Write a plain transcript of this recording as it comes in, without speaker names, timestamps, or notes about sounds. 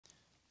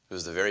It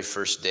was the very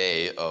first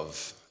day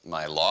of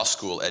my law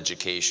school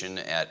education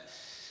at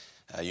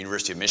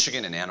University of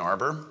Michigan in Ann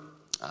Arbor.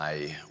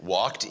 I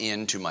walked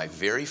into my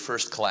very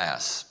first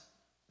class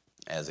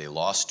as a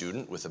law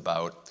student with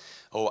about,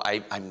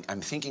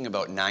 I'm thinking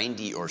about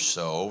 90 or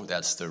so,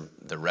 that's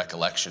the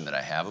recollection that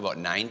I have, about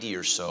 90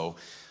 or so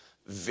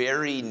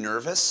very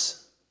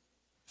nervous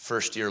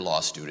first-year law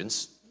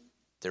students.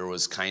 There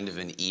was kind of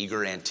an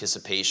eager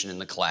anticipation in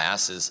the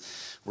class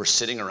as we're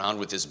sitting around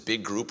with this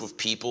big group of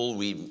people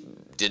we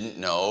didn't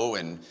know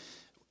and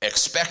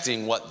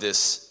expecting what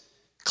this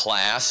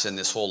class and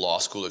this whole law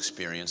school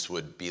experience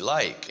would be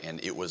like.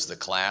 And it was the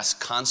class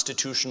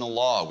Constitutional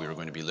Law. We were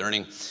going to be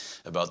learning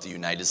about the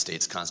United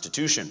States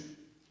Constitution.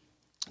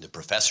 The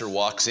professor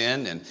walks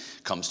in and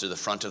comes to the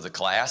front of the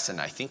class,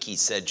 and I think he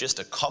said just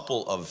a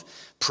couple of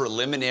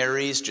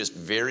preliminaries just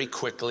very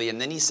quickly, and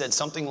then he said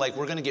something like,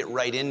 we're going to get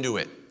right into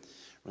it.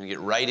 We're going to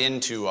get right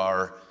into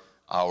our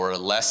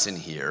lesson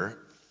here.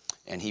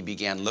 And he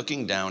began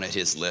looking down at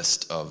his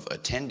list of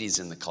attendees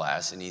in the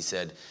class, and he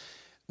said,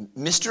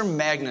 Mr.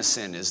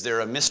 Magnuson, is there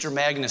a Mr.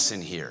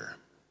 Magnuson here?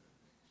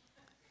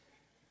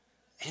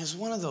 And it was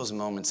one of those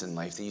moments in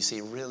life that you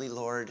say, really,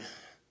 Lord?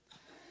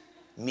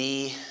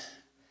 Me?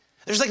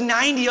 There's like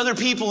 90 other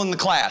people in the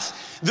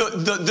class.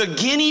 The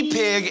guinea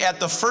pig at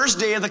the first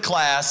day of the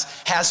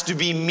class has to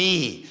be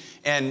me.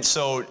 And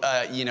so,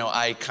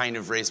 I kind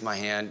of raised my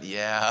hand,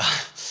 yeah,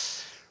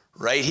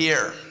 right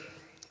here.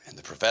 And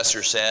the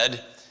professor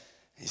said,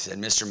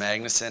 Mr.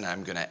 Magnuson,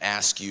 I'm going to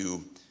ask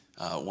you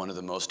one of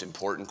the most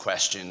important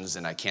questions,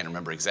 and I can't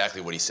remember exactly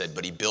what he said,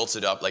 but he built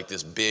it up like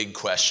this big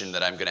question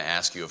that I'm going to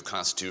ask you of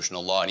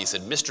constitutional law. And he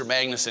said, Mr.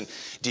 Magnuson,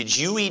 did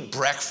you eat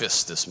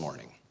breakfast this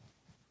morning?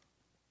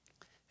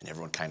 And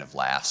everyone kind of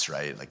laughs,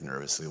 right? Like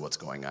nervously, what's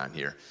going on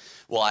here?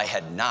 Well, I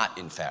had not,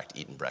 in fact,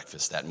 eaten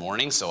breakfast that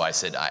morning. So I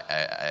said,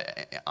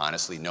 I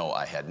honestly, no,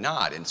 I had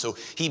not. And so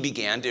he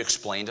began to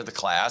explain to the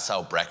class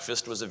how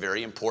breakfast was a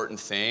very important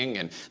thing.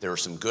 And there were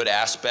some good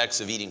aspects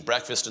of eating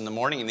breakfast in the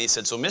morning. And he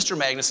said, so Mr.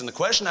 Magnuson, the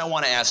question I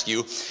want to ask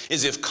you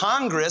is if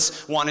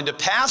Congress wanted to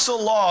pass a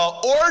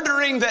law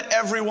ordering that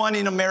everyone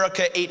in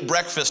America ate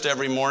breakfast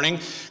every morning,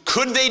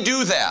 could they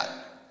do that?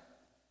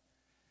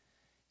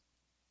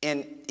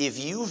 And if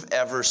you've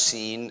ever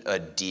seen a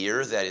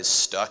deer that is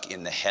stuck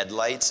in the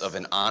headlights of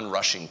an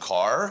onrushing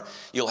car,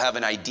 you'll have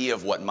an idea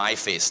of what my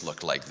face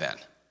looked like then.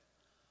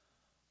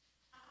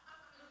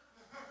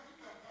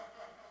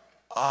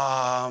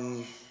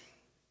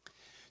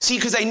 See,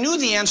 because I knew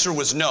the answer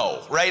was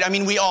no, right? I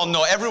mean, we all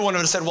know. Everyone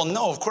would have said, well,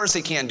 no, of course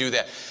they can't do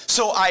that.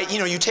 So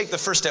you take the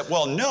first step,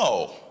 well,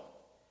 no.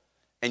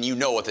 And you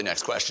know what the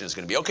next question is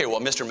going to be. Okay, well,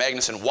 Mr.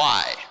 Magnuson,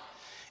 why?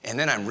 And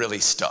then I'm really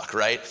stuck,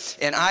 right?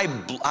 And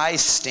I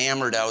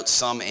stammered out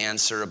some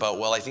answer about,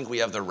 well, I think we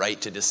have the right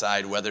to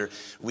decide whether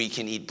we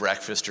can eat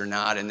breakfast or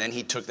not. And then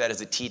he took that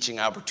as a teaching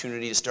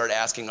opportunity to start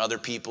asking other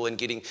people and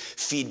getting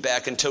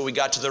feedback until we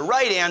got to the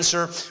right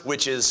answer,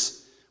 which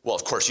is, well,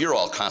 of course, you're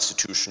all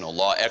constitutional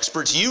law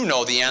experts. You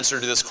know the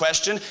answer to this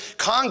question.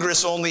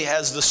 Congress only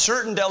has the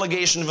certain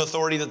delegation of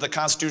authority that the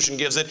Constitution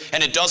gives it,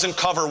 and it doesn't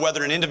cover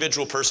whether an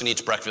individual person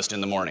eats breakfast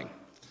in the morning.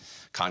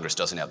 Congress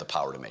doesn't have the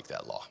power to make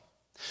that law.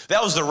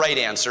 That was the right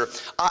answer.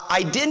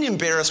 I didn't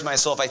embarrass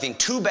myself, I think,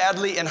 too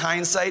badly in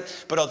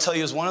hindsight, but I'll tell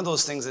you, it's one of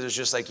those things that is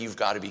just like, you've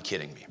got to be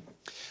kidding me.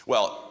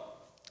 Well,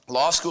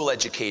 law school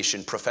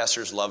education,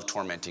 professors love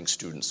tormenting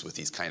students with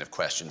these kind of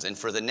questions. And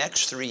for the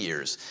next 3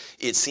 years,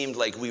 it seemed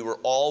like we were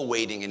all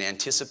waiting in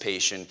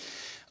anticipation.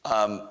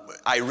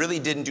 I really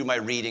didn't do my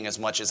reading as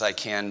much as I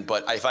can,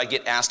 but if I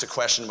get asked a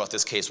question about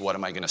this case, what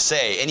am I going to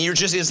say? And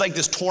it's like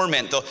this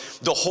torment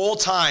the whole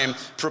time,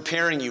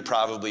 preparing you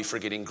probably for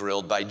getting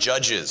grilled by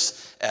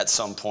judges at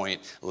some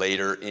point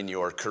later in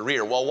your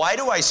career. Well, why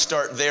do I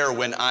start there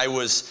when I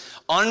was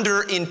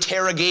under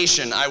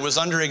interrogation? I was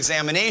under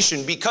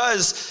examination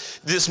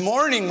because this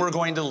morning we're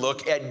going to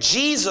look at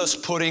Jesus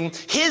putting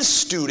his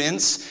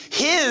students,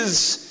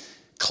 his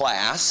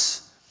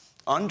class,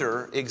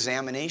 under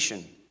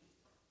examination.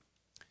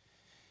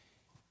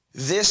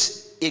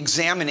 This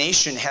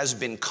examination has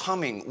been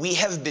coming. We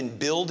have been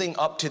building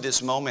up to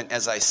this moment,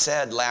 as I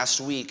said last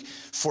week,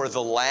 for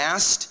the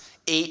last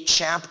 8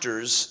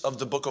 chapters of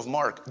the book of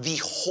Mark. The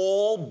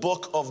whole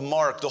book of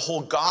Mark, the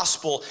whole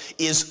gospel,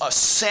 is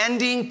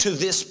ascending to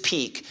this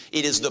peak.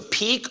 It is the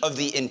peak of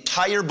the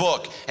entire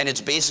book, and it's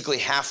basically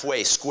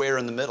halfway, square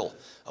in the middle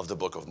of the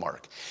book of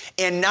Mark.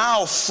 And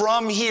now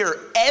from here,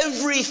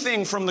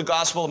 everything from the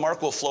gospel of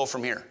Mark will flow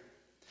from here.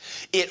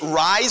 It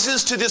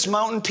rises to this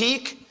mountain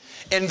peak,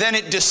 and then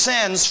it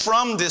descends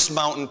from this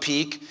mountain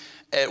peak,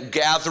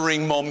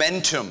 gathering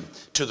momentum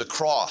to the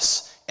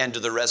cross and to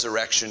the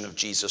resurrection of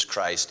Jesus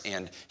Christ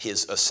and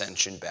his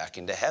ascension back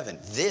into heaven.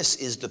 This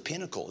is the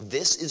pinnacle.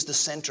 This is the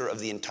center of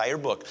the entire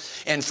book.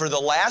 And for the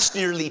last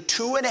nearly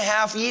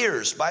 2.5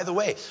 years, by the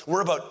way,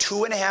 we're about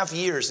 2.5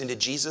 years into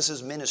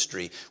Jesus'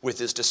 ministry with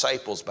his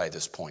disciples by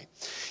this point.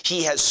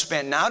 He has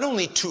spent not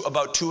only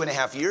about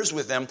 2.5 years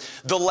with them,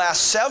 the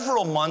last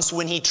several months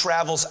when he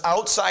travels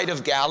outside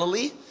of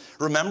Galilee,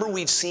 Remember,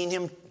 we've seen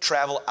him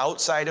travel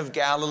outside of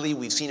Galilee.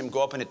 We've seen him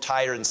go up into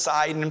Tyre and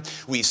Sidon.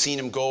 We've seen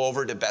him go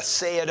over to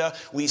Bethsaida.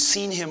 We've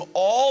seen him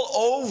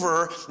all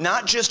over,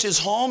 not just his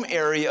home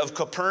area of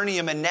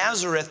Capernaum and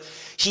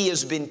Nazareth. He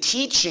has been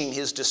teaching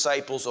his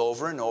disciples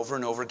over and over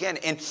and over again.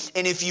 And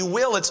if you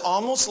will, it's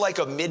almost like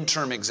a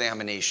midterm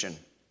examination.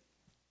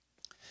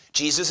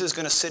 Jesus is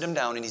going to sit him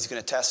down and he's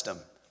going to test him.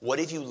 What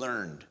have you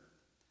learned?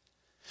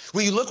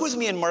 Will you look with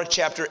me in Mark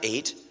chapter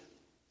 8?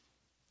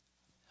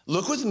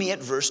 Look with me at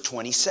verse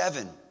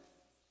 27.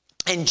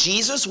 And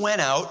Jesus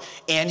went out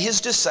and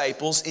his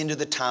disciples into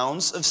the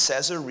towns of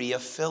Caesarea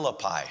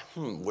Philippi.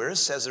 Where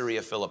is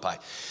Caesarea Philippi?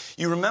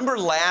 You remember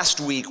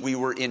last week we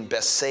were in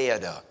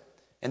Bethsaida.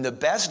 And the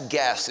best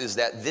guess is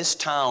that this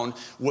town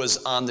was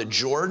on the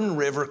Jordan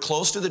River,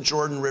 close to the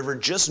Jordan River,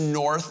 just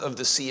north of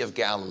the Sea of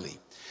Galilee.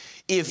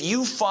 If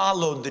you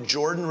followed the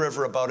Jordan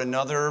River about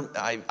another,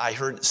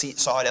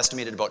 saw it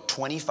estimated about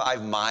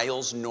 25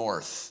 miles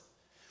north,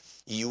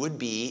 you would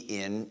be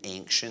in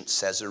ancient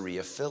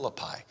Caesarea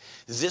Philippi.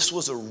 This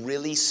was a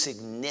really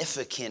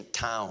significant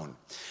town.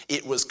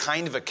 It was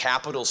kind of a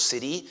capital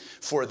city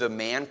for the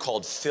man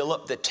called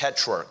Philip the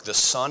Tetrarch, the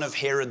son of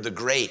Herod the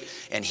Great.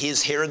 And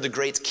Herod the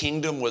Great's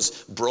kingdom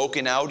was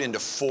broken out into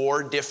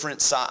 4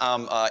 different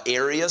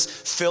areas.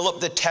 Philip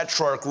the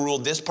Tetrarch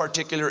ruled this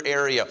particular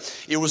area.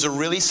 It was a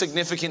really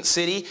significant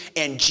city,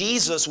 and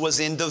Jesus was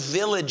in the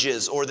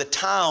villages or the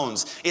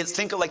towns.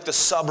 Think of like the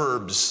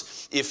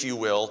suburbs, if you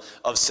will,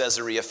 of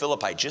Caesarea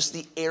Philippi, just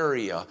the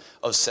area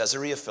of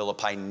Caesarea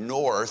Philippi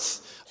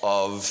north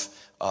of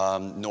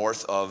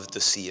the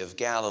Sea of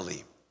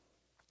Galilee.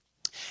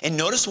 And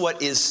notice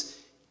what is,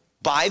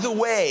 by the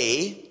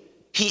way,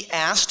 he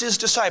asked his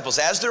disciples,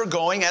 as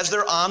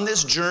they're on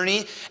this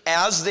journey,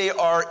 as they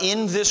are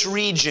in this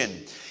region,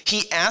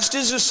 he asked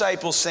his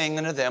disciples, saying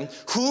unto them,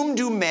 whom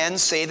do men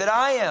say that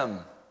I am?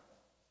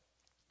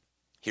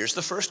 Here's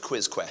the first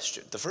quiz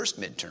question, the first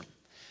midterm.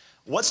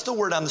 What's the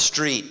word on the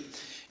street?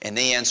 And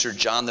they answered,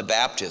 John the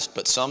Baptist,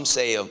 but some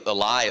say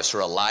Elias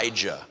or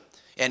Elijah,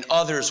 and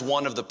others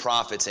one of the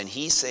prophets. And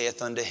he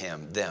saith unto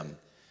them,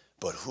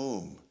 but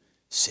whom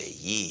say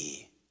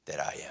ye that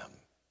I am?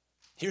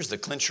 Here's the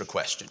clincher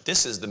question.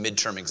 This is the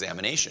midterm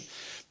examination.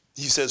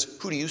 He says,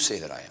 who do you say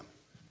that I am?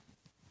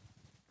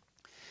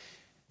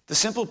 The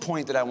simple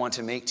point that I want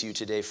to make to you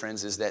today,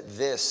 friends, is that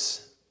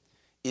this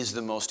is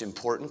the most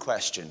important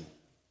question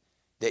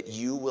that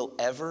you will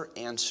ever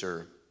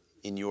answer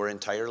in your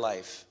entire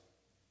life.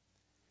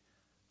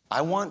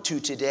 I want to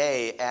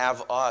today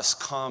have us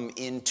come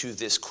into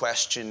this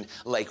question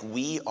like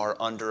we are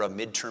under a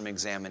midterm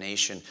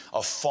examination,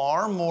 a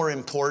far more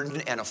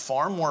important and a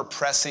far more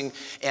pressing,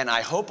 and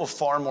I hope a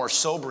far more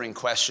sobering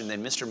question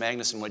than, Mr.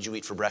 Magnuson, what'd you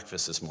eat for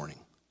breakfast this morning?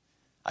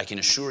 I can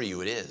assure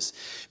you it is.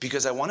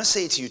 Because I want to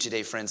say to you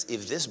today, friends,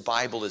 if this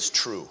Bible is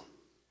true,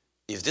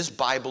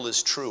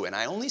 and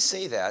I only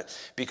say that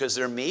because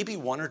there may be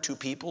 1 or 2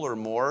 people or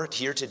more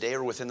here today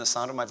or within the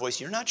sound of my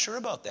voice, you're not sure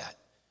about that.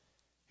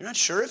 You're not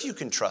sure if you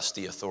can trust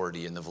the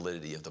authority and the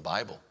validity of the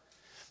Bible.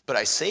 But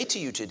I say to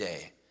you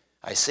today,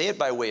 I say it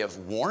by way of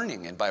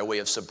warning and by way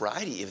of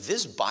sobriety, if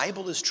this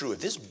Bible is true, if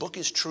this book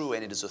is true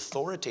and it is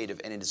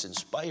authoritative and it is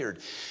inspired,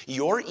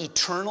 your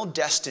eternal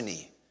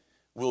destiny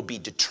will be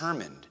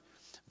determined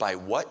by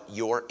what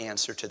your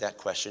answer to that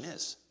question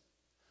is.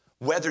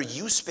 Whether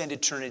you spend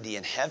eternity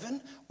in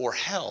heaven or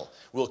hell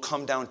will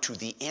come down to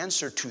the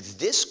answer to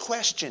this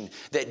question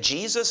that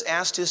Jesus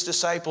asked his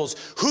disciples,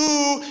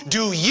 who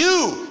do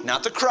you,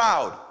 not the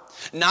crowd,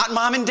 not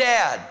mom and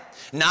dad,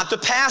 not the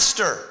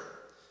pastor,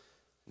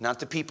 not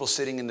the people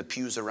sitting in the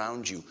pews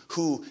around you,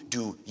 who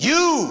do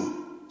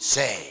you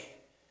say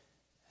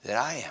that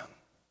I am?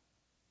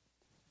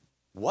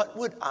 What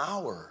would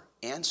our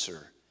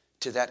answer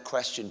to that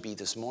question be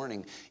this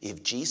morning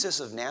if Jesus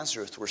of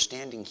Nazareth were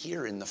standing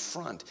here in the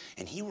front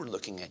and he were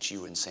looking at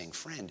you and saying,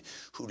 friend,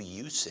 who do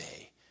you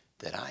say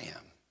that I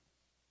am?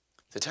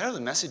 The title of the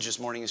message this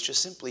morning is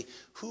just simply,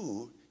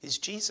 who is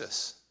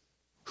Jesus?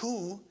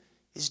 Who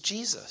is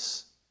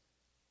Jesus?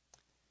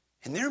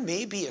 And there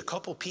may be a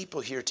couple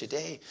people here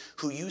today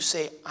who you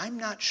say, I'm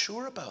not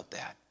sure about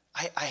that.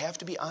 I have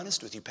to be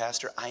honest with you,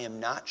 Pastor. I am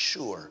not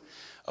sure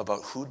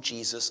about who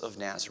Jesus of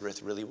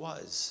Nazareth really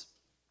was.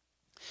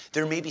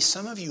 There may be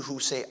some of you who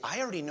say, I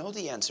already know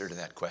the answer to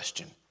that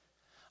question.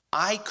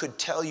 I could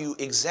tell you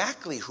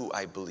exactly who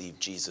I believe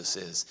Jesus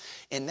is,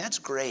 and that's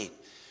great.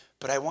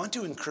 But I want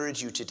to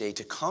encourage you today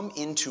to come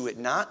into it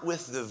not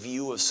with the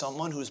view of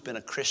someone who's been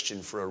a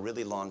Christian for a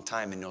really long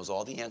time and knows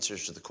all the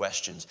answers to the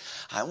questions.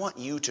 I want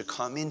you to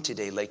come in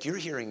today like you're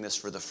hearing this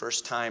for the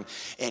first time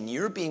and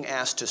you're being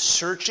asked to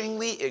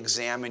searchingly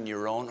examine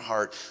your own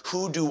heart.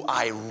 Who do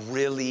I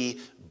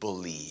really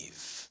believe?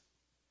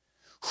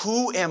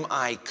 Who am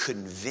I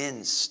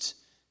convinced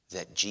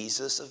that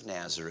Jesus of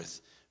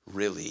Nazareth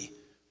really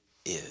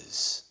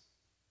is?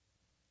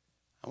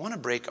 I want to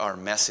break our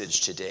message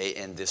today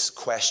and this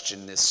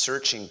question, this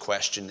searching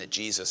question that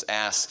Jesus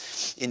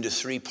asks, into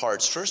 3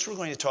 parts. First, we're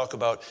going to talk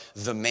about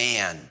the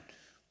man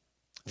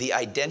the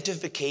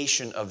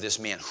identification of this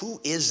man. Who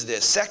is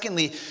this?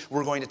 Secondly,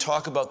 we're going to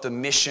talk about the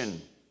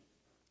mission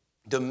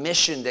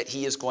that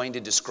he is going to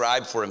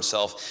describe for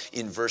himself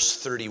in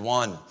verse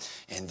 31.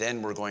 And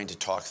then we're going to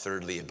talk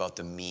thirdly about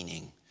the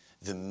meaning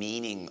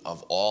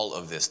of all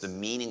of this, the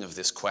meaning of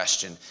this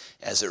question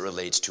as it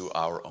relates to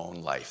our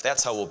own life.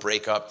 That's how we'll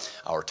break up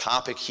our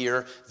topic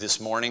here this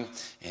morning.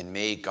 And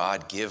may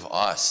God give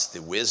us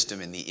the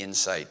wisdom and the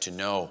insight to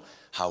know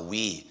how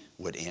we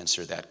would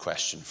answer that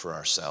question for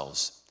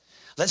ourselves.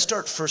 Let's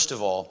start first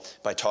of all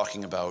by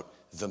talking about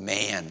the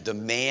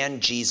man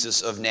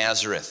Jesus of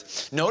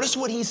Nazareth. Notice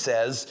what he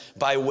says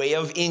by way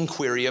of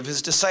inquiry of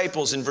his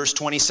disciples in verse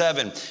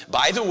 27.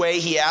 By the way,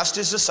 he asked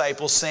his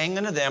disciples, saying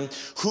unto them,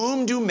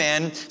 whom do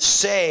men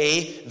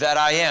say that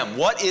I am?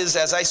 What is,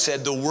 as I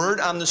said, the word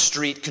on the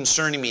street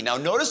concerning me? Now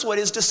notice what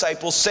his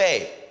disciples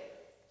say.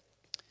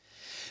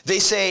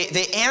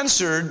 They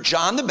answered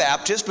John the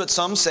Baptist, but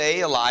some say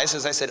Elias.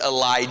 As I said,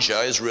 Elijah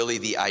is really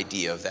the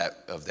idea of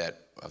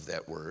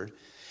that word.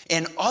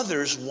 And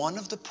others, one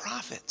of the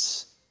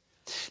prophets.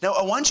 Now,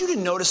 I want you to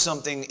notice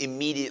something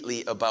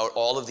immediately about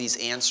all of these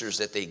answers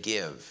that they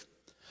give.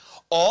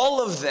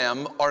 All of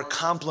them are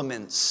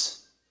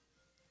compliments.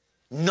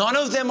 None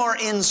of them are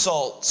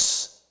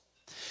insults.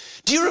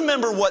 Do you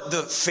remember what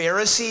the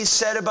Pharisees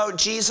said about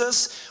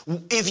Jesus?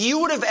 If you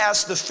would have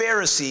asked the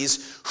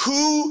Pharisees,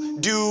 who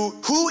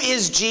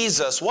is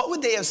Jesus? What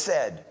would they have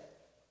said?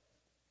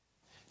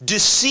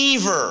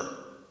 Deceiver.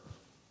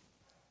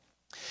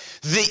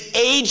 The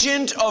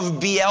agent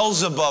of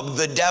Beelzebub,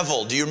 the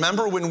devil. Do you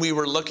remember when we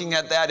were looking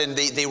at that and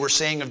they were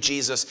saying of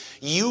Jesus,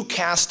 you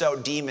cast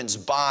out demons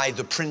by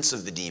the prince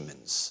of the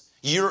demons.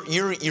 You're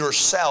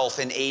yourself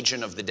an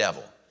agent of the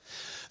devil.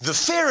 The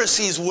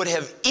Pharisees would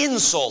have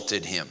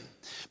insulted him,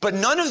 but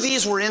none of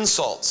these were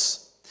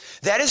insults.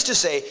 That is to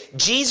say,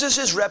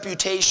 Jesus'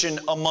 reputation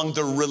among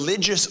the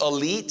religious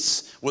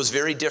elites was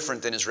very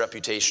different than his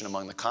reputation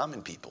among the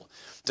common people.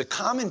 The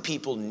common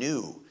people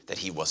knew that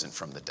he wasn't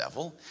from the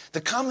devil.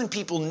 The common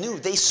people knew.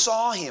 They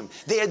saw him.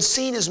 They had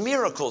seen his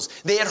miracles.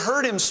 They had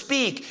heard him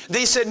speak.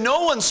 They said,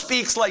 no one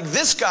speaks like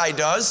this guy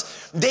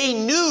does. They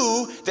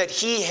knew that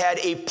he had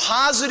a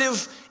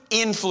positive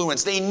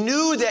influence. They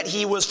knew that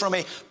he was from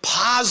a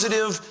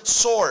positive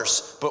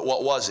source. But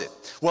what was it?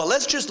 Well,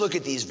 let's just look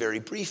at these very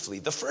briefly.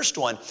 The first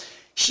one,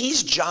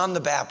 he's John the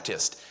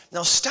Baptist.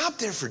 Now stop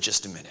there for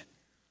just a minute.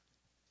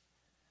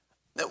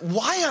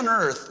 Why on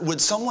earth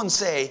would someone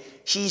say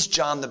he's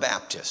John the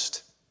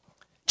Baptist?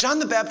 John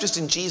the Baptist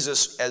and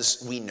Jesus,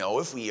 as we know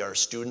if we are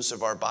students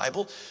of our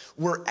Bible,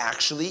 were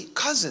actually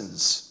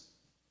cousins.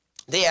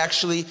 They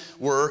actually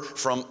were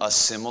from a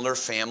similar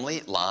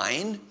family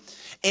line,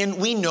 and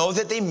we know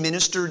that they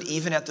ministered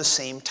even at the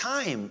same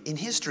time in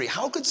history.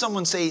 How could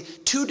someone say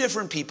two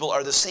different people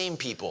are the same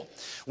people?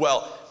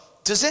 Well,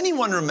 does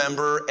anyone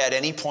remember at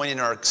any point in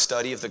our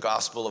study of the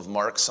Gospel of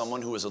Mark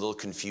someone who was a little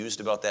confused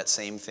about that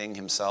same thing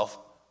himself?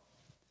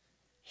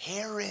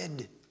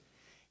 Herod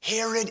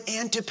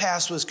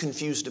Antipas was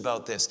confused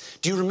about this.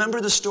 Do you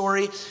remember the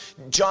story?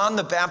 John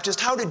the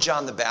Baptist, how did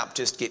John the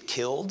Baptist get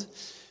killed?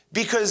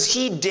 Because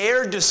he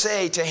dared to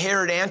say to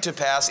Herod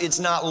Antipas, it's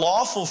not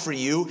lawful for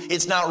you,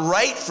 it's not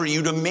right for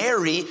you to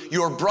marry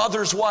your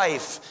brother's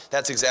wife.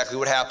 That's exactly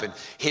what happened.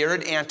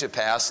 Herod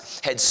Antipas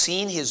had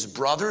seen his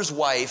brother's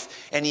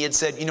wife and he had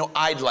said,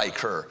 I'd like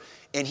her.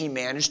 And he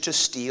managed to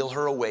steal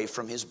her away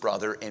from his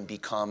brother and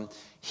become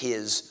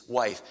his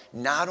wife.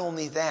 Not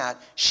only that,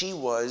 she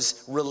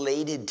was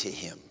related to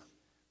him.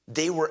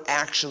 They were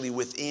actually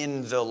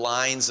within the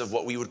lines of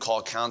what we would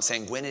call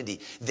consanguinity.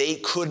 They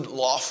couldn't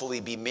lawfully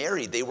be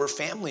married. They were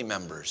family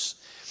members.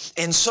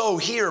 And so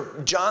here,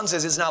 John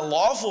says it's not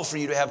lawful for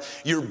you to have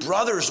your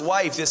brother's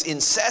wife, this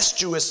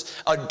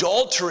incestuous,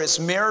 adulterous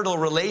marital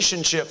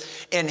relationship.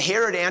 And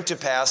Herod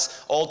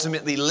Antipas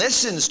ultimately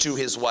listens to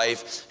his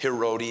wife,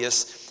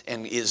 Herodias,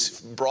 and is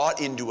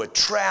brought into a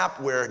trap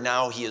where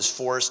now he is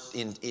forced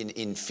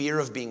in fear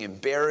of being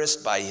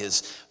embarrassed by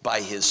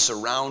his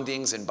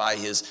surroundings and by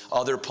his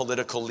other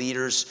political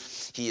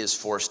leaders. He is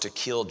forced to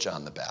kill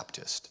John the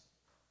Baptist.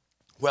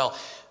 Well,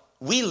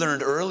 we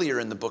learned earlier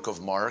in the book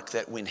of Mark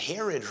that when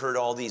Herod heard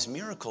all these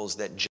miracles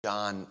that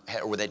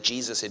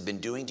Jesus had been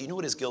doing, do you know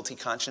what his guilty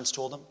conscience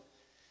told him?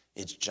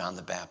 It's John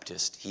the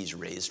Baptist. He's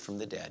raised from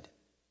the dead.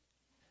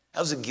 That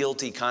was a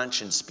guilty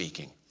conscience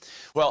speaking.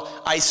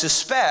 Well, I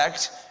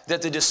suspect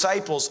that the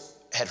disciples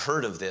had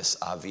heard of this,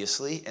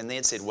 obviously, and they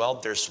had said, well,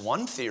 there's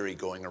one theory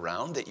going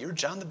around that you're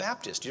John the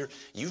Baptist.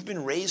 You've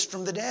been raised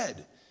from the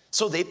dead.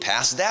 So they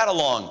passed that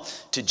along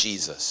to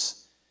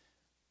Jesus.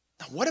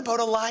 Now, what about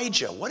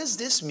Elijah? What does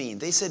this mean?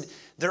 They said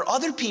there are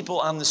other people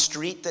on the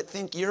street that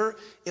think you're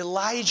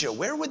Elijah.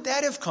 Where would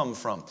that have come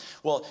from?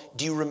 Well,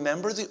 do you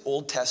remember the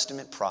Old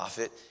Testament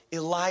prophet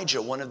Elijah,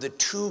 one of the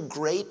two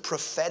great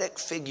prophetic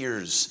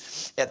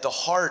figures at the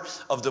heart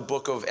of the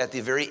at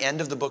the very end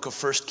of the book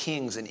of 1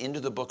 Kings and into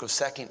the book of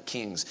 2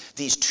 Kings?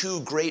 These two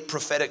great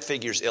prophetic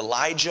figures,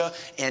 Elijah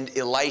and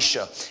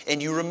Elisha.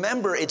 And you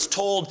remember it's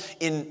told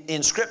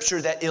in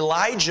Scripture that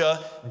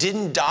Elijah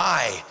didn't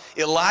die.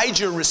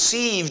 Elijah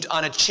received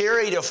on a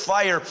chariot of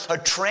fire a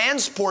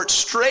transport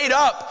straight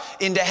up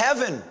into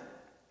heaven.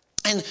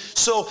 And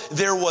so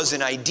there was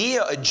an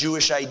idea, a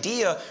Jewish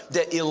idea,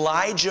 that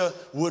Elijah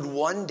would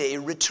one day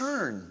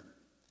return.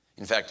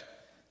 In fact,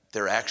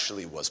 there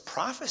actually was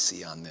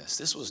prophecy on this.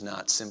 This was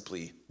not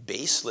simply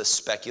baseless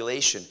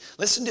speculation.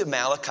 Listen to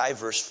Malachi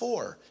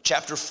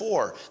chapter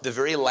 4, the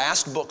very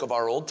last book of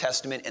our Old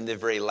Testament and the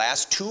very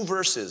last two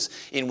verses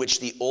in which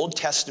the Old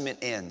Testament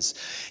ends.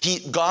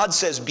 God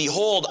says,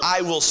 "Behold,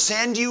 I will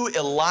send you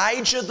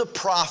Elijah the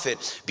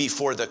prophet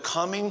before the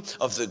coming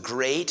of the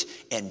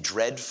great and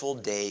dreadful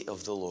day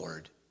of the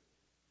Lord."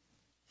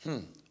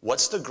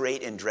 What's the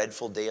great and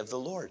dreadful day of the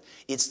Lord?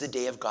 It's the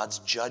day of God's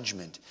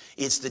judgment.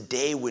 It's the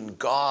day when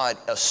God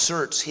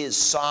asserts his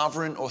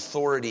sovereign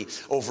authority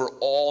over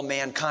all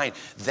mankind.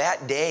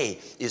 That day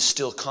is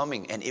still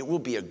coming, and it will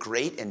be a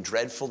great and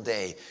dreadful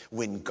day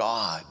when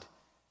God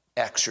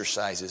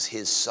exercises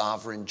his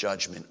sovereign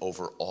judgment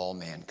over all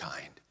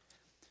mankind.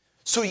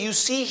 So you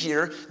see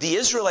here, the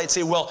Israelites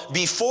say, well,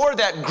 before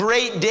that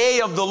great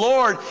day of the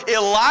Lord,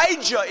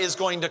 Elijah is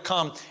going to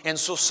come. And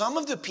so some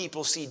of the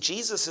people see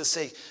Jesus as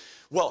saying,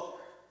 well,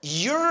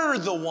 you're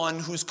the one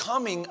who's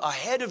coming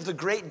ahead of the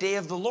great day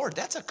of the Lord.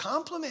 That's a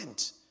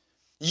compliment.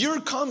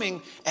 You're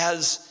coming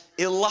as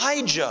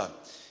Elijah.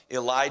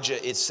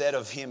 Elijah, it's said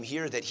of him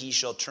here that he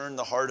shall turn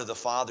the heart of the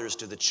fathers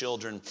to the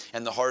children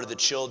and the heart of the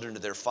children to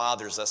their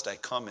fathers, lest I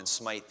come and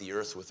smite the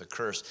earth with a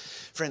curse.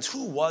 Friends,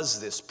 who was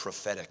this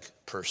prophetic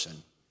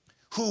person?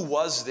 Who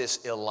was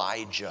this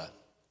Elijah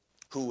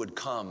who would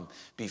come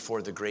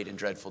before the great and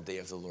dreadful day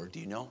of the Lord? Do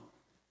you know?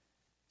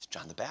 It's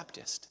John the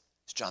Baptist.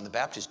 It's John the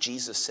Baptist.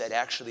 Jesus said,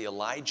 actually,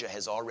 Elijah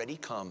has already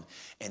come,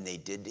 and they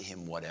did to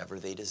him whatever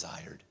they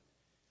desired.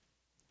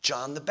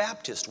 John the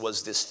Baptist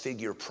was this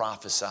figure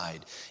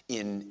prophesied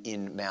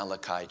in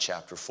Malachi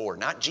chapter 4.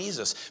 Not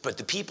Jesus, but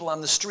the people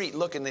on the street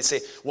look and they say,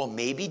 well,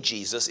 maybe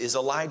Jesus is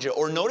Elijah.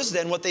 Or notice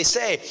then what they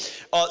say,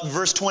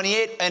 verse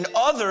 28, and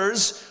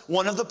others,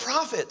 one of the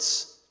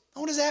prophets.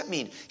 What does that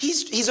mean?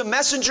 He's a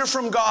messenger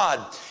from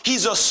God.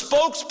 He's a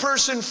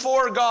spokesperson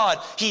for God.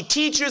 He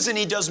teaches and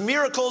he does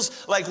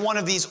miracles like one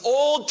of these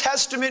Old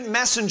Testament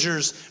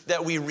messengers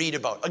that we read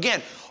about.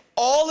 Again,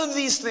 all of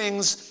these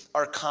things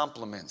are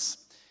compliments.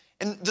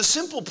 And the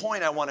simple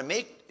point I want to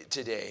make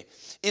today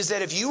is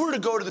that if you were to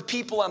go to the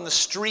people on the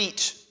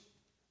street,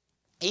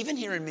 even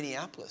here in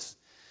Minneapolis,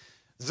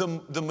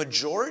 the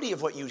majority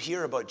of what you'd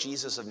hear about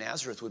Jesus of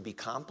Nazareth would be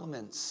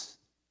compliments.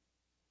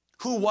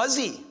 Who was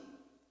he?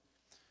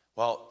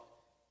 Well,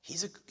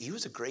 he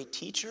was a great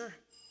teacher.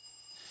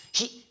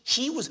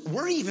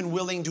 We're even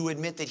willing to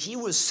admit that he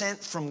was sent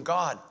from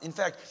God. In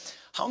fact,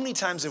 how many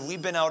times have we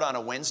been out on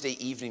a Wednesday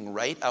evening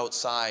right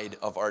outside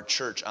of our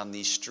church on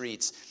these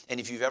streets? And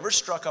if you've ever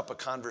struck up a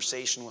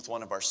conversation with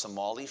one of our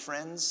Somali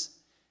friends,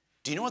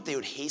 do you know what they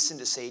would hasten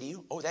to say to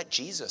you? Oh, that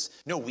Jesus.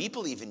 No, we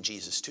believe in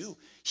Jesus too.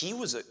 He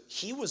was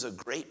a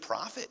great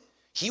prophet.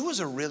 He was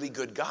a really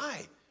good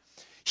guy.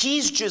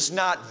 He's just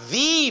not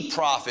the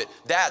prophet.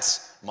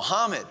 That's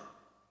Muhammad.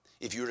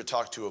 If you were to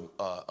talk to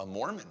a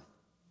Mormon,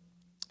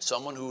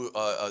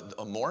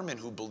 a Mormon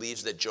who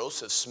believes that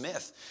Joseph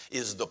Smith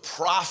is the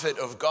prophet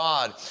of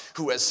God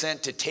who has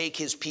sent to take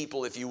his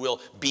people, if you will,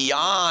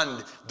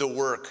 beyond the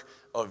work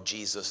of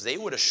Jesus, they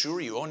would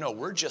assure you, oh no,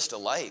 we're just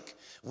alike.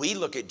 We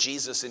look at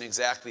Jesus in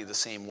exactly the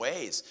same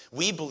ways.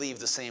 We believe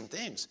the same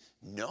things.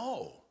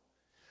 No.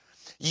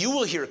 You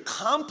will hear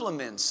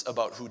compliments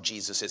about who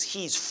Jesus is.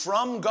 He's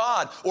from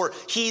God, or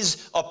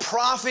he's a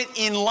prophet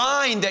in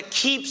line that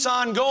keeps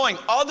on going.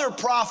 Other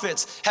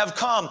prophets have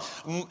come.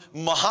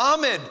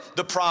 Muhammad,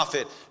 the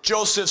prophet.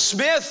 Joseph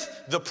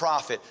Smith, the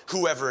prophet.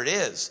 Whoever it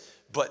is.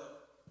 But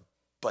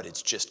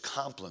it's just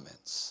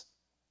compliments.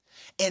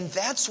 And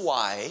that's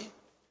why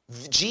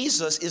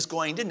Jesus is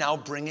going to now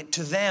bring it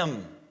to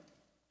them.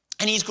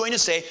 And he's going to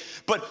say,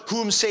 but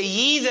whom say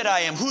ye that I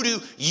am? Who do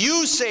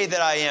you say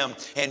that I am?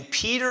 And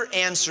Peter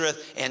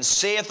answereth and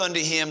saith unto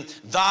him,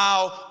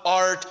 thou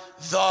art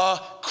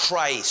the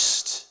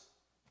Christ.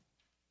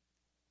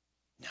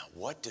 Now,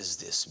 what does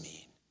this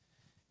mean?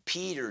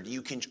 Peter,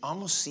 you can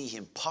almost see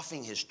him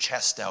puffing his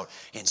chest out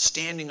and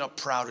standing up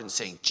proud and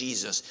saying,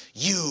 Jesus,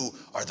 you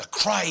are the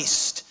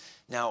Christ.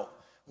 Now,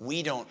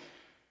 we don't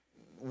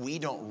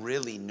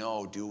really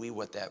know, do we,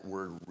 what that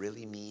word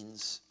really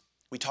means?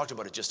 We talked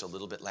about it just a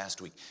little bit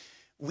last week.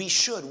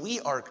 We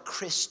are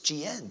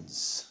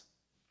Christians.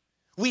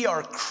 We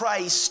are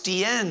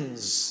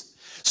Christians.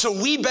 So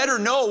we better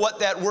know what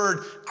that word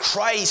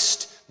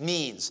Christ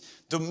means.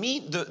 The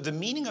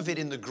meaning of it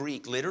in the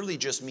Greek literally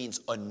just means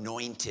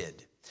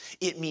anointed.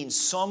 It means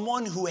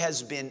someone who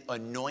has been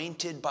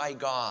anointed by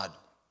God.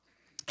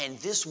 And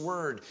this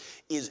word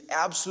is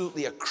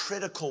absolutely a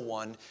critical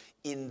one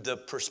in the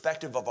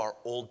perspective of our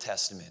Old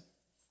Testament.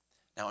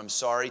 Now, I'm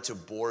sorry to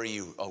bore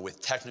you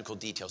with technical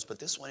details, but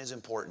this one is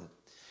important.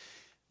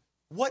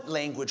 What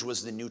language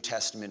was the New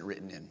Testament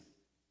written in?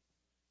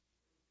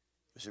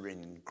 It was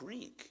written in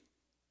Greek.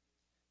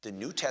 The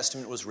New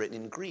Testament was written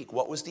in Greek.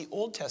 What was the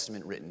Old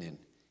Testament written in?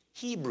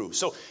 Hebrew.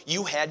 So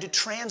you had to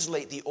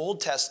translate the Old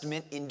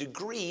Testament into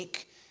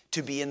Greek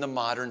to be in the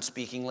modern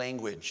speaking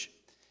language.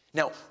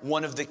 Now,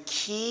 one of the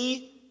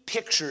key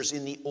pictures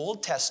in the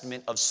Old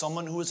Testament of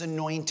someone who was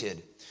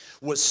anointed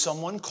was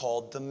someone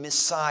called the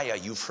Messiah.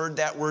 You've heard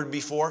that word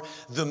before,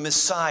 the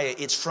Messiah.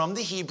 It's from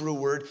the Hebrew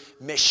word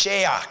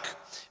Meshiach.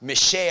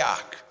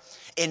 Meshiach.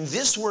 And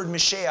this word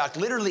Meshiach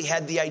literally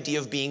had the idea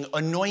of being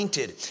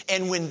anointed.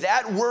 And when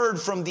that word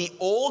from the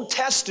Old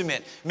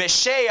Testament,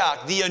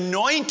 Meshiach, the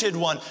anointed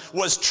one,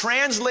 was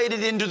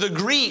translated into the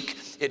Greek,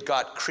 it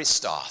got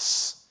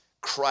Christos,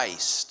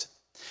 Christ.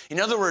 In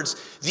other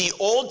words, the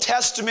Old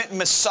Testament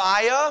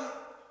Messiah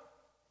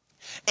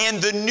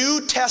and the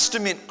New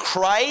Testament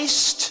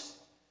Christ,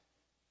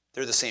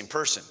 they're the same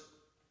person.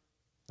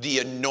 The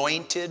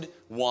anointed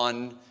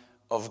one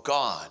of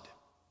God.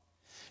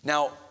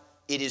 Now,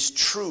 it is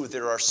true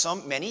there are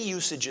many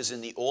usages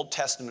in the Old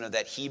Testament of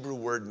that Hebrew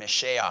word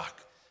Meshiach,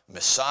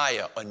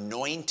 Messiah,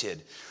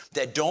 anointed,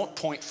 that don't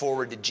point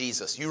forward to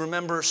Jesus. You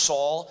remember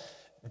Saul?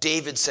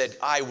 David said,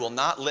 I will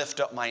not lift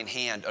up mine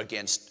hand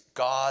against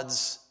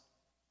God's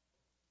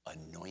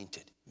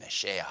anointed,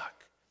 Meshiach.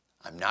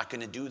 I'm not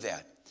going to do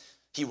that.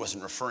 He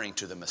wasn't referring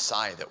to the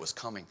Messiah that was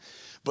coming.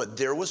 But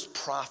there was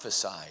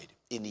prophesied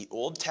in the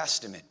Old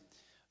Testament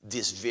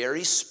this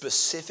very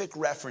specific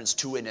reference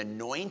to an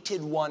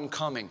anointed one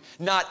coming.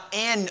 Not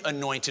an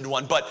anointed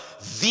one, but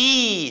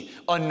the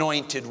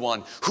anointed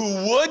one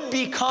who would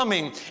be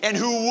coming and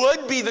who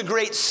would be the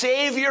great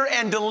Savior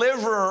and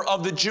deliverer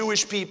of the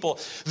Jewish people.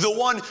 The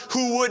one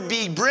who would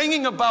be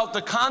bringing about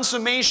the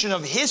consummation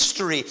of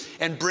history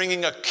and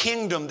bringing a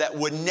kingdom that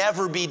would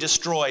never be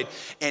destroyed.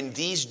 And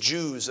these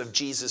Jews of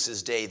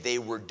Jesus' day, they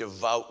were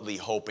devoutly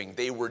hoping.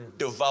 They were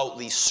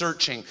devoutly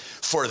searching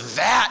for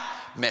that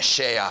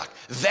Meshiach,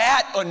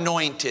 that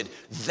anointed,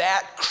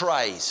 that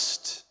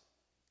Christ.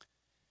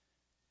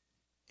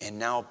 And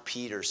now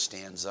Peter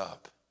stands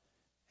up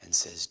and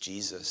says,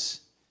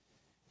 Jesus,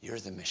 you're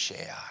the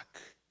Meshiach.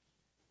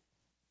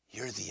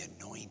 You're the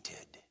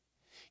anointed.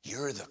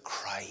 You're the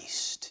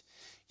Christ.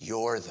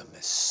 You're the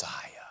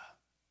Messiah.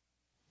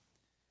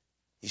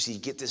 You see,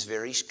 get this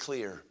very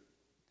clear.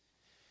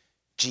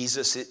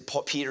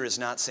 Peter is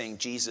not saying,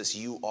 Jesus,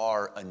 you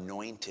are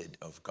anointed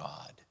of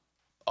God.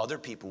 Other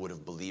people would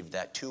have believed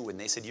that too when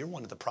they said, you're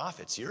one of the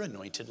prophets. You're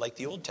anointed like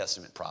the Old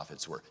Testament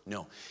prophets were.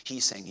 No,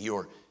 he's saying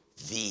you're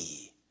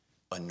the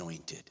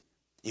anointed.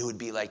 It would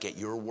be like at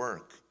your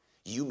work.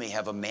 You may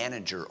have a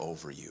manager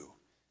over you.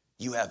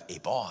 You have a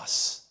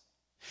boss.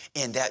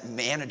 And that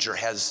manager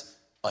has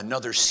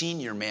another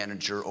senior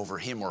manager over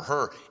him or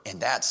her, and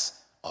that's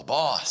a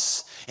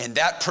boss. And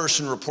that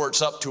person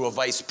reports up to a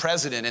vice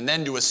president and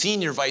then to a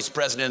senior vice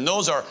president, and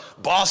those are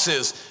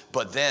bosses.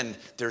 But then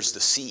there's the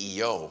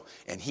CEO,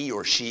 and he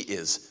or she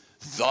is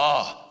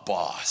the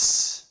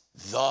boss.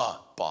 The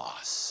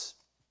boss.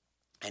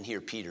 And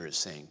here Peter is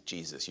saying,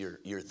 Jesus, you're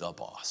the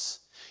boss.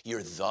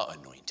 You're the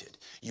anointed.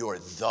 You're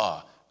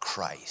the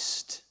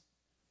Christ.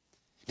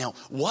 Now,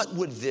 what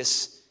would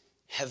this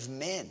have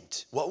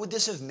meant? What would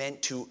this have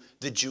meant to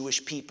the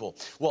Jewish people?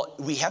 Well,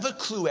 we have a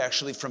clue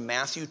actually from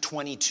Matthew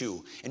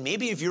 22. And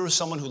maybe if you're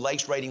someone who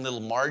likes writing little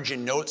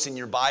margin notes in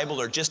your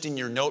Bible or just in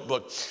your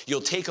notebook, you'll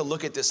take a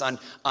look at this on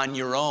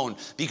your own.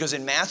 Because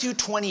in Matthew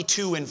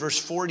 22 in verse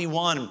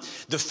 41,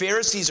 the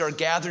Pharisees are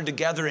gathered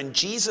together and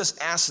Jesus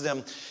asks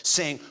them,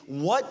 saying,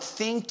 what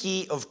think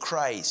ye of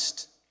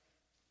Christ?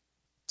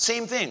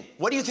 Same thing.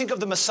 What do you think of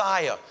the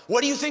Messiah?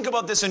 What do you think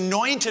about this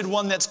anointed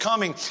one that's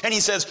coming? And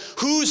he says,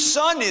 whose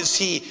son is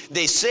he?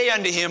 They say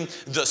unto him,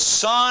 the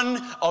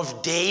son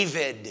of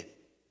David.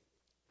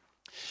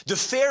 The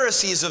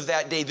Pharisees of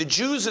that day, the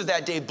Jews of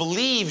that day,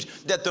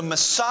 believed that the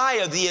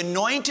Messiah, the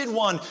anointed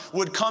one,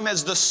 would come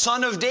as the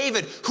son of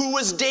David. Who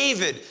was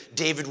David?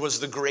 David was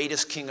the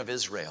greatest king of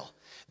Israel.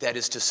 That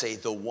is to say,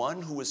 the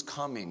one who was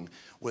coming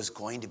was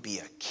going to be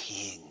a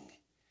king.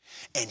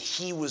 And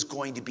he was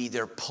going to be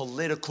their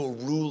political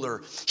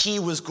ruler. He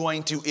was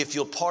going to, if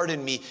you'll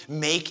pardon me,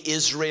 make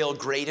Israel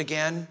great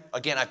again.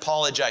 Again, I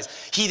apologize.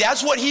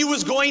 That's what he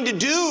was going to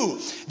do.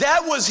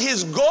 That was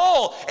his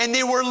goal. And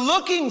they were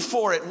looking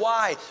for it.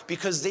 Why?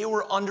 Because they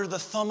were under the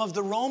thumb of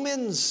the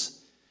Romans.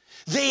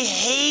 They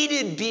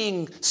hated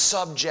being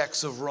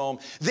subjects of Rome.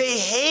 They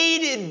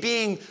hated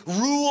being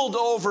ruled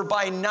over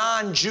by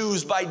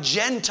non-Jews, by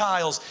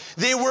Gentiles.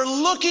 They were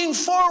looking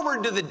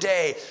forward to the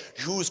day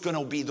who's going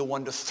to be the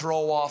one to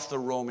throw off the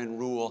Roman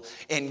rule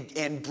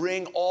and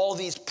bring all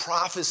these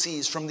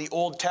prophecies from the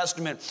Old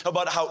Testament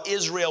about how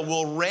Israel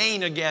will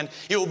reign again.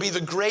 It will be the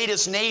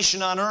greatest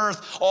nation on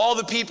earth. All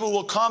the people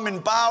will come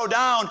and bow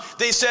down.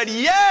 They said,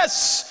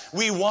 yes,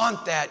 we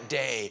want that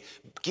day.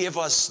 Give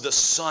us the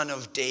Son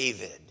of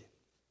David.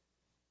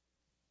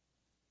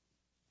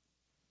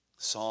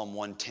 Psalm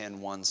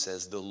 110:1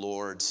 says, the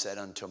Lord said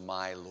unto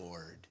my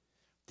Lord.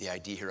 The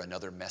idea here,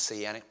 another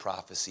messianic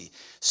prophecy.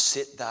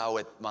 Sit thou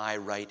at my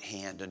right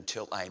hand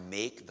until I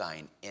make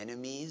thine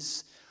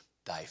enemies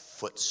thy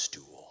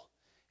footstool.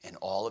 And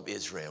all of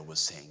Israel was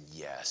saying,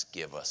 yes,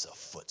 give us a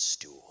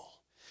footstool.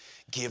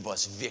 Give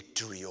us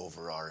victory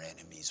over our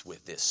enemies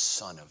with this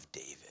Son of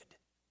David.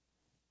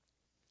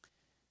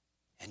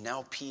 And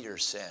now Peter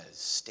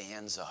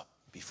stands up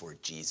before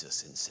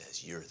Jesus and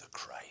says, you're the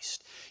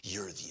Christ,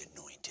 you're the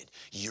anointed,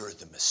 you're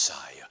the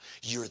Messiah,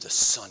 you're the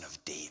Son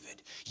of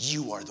David.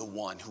 You are the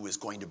one who is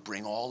going to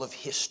bring all of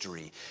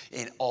history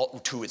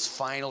to its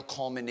final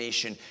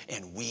culmination,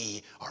 and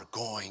we are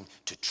going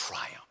to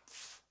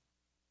triumph.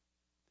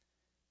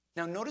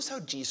 Now notice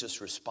how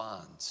Jesus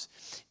responds.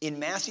 In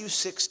Matthew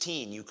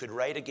 16, you could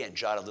write again,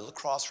 jot a little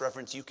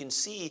cross-reference. You can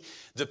see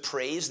the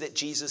praise that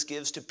Jesus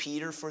gives to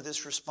Peter for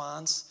this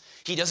response.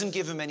 He doesn't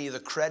give him any of the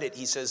credit.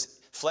 He says,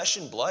 flesh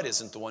and blood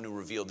isn't the one who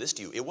revealed this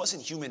to you. It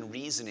wasn't human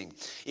reasoning.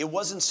 It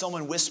wasn't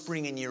someone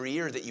whispering in your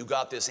ear that you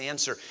got this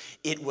answer.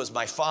 It was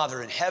my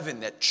Father in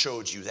heaven that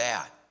showed you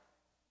that.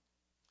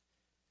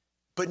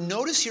 But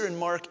notice here in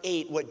Mark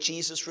 8 what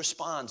Jesus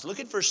responds. Look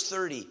at verse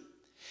 30.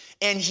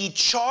 And he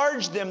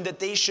charged them that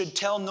they should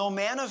tell no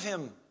man of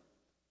him.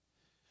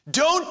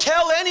 Don't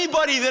tell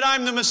anybody that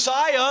I'm the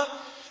Messiah.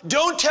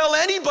 Don't tell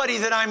anybody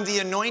that I'm the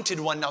anointed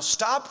one. Now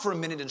stop for a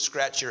minute and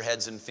scratch your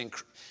heads and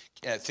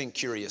think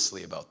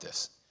curiously about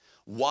this.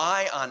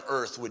 Why on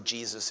earth would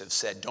Jesus have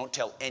said, don't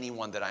tell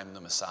anyone that I'm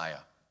the Messiah?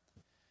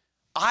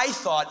 I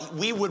thought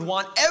we would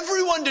want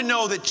everyone to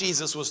know that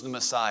Jesus was the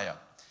Messiah.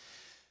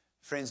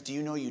 Friends, do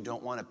you know you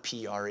don't want a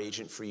PR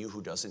agent for you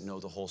who doesn't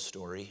know the whole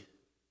story?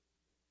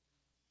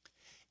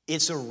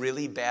 It's a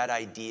really bad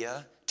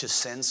idea to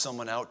send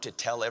someone out to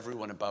tell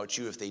everyone about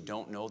you if they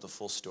don't know the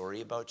full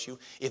story about you,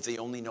 if they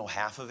only know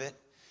half of it.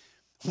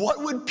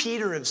 What would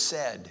Peter have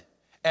said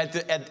at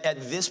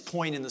this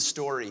point in the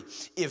story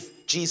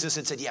if Jesus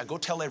had said, yeah, go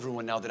tell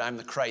everyone now that I'm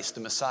the Christ,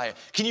 the Messiah?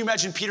 Can you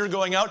imagine Peter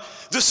going out?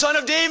 The Son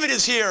of David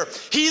is here.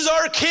 He's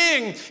our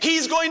king.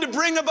 He's going to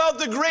bring about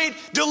the great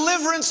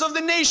deliverance of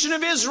the nation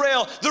of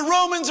Israel. The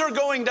Romans are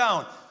going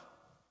down.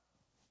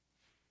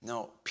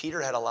 No, Peter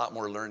had a lot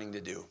more learning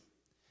to do.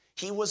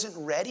 He wasn't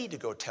ready to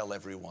go tell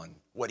everyone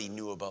what he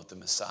knew about the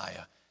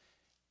Messiah.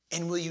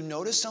 And will you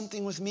notice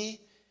something with me?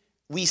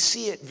 We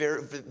see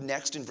it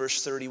next in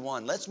verse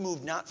 31. Let's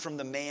move not from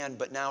the man,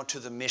 but now to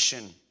the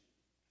mission.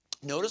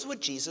 Notice what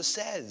Jesus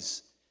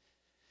says.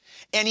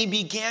 And he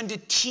began to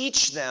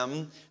teach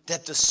them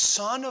that the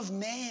Son of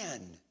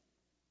Man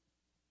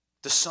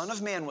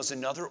was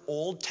another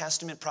Old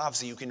Testament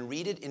prophecy. You can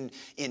read it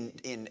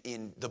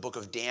in the book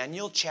of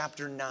Daniel,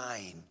 chapter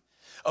 9.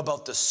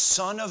 About the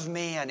Son of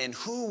Man and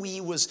who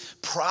he was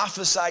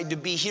prophesied to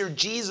be. Here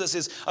Jesus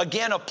is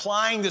again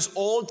applying this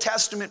Old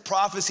Testament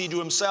prophecy to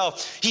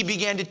himself. He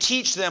began to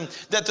teach them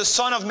that the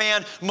Son of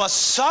Man must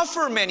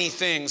suffer many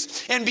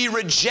things and be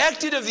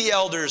rejected of the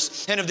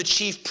elders and of the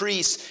chief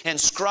priests and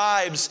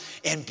scribes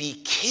and be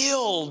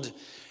killed,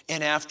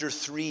 and after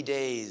 3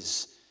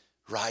 days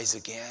rise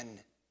again.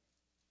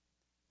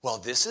 Well,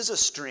 this is a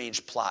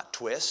strange plot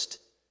twist.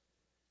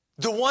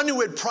 The one who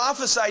had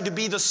prophesied to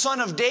be the Son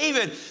of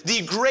David,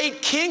 the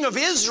great King of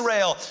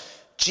Israel.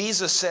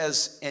 Jesus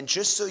says, and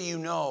just so you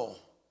know,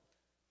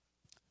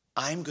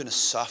 I'm going to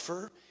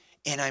suffer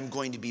and I'm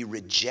going to be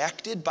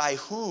rejected by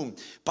whom?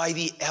 By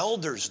the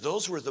elders.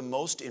 Those were the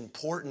most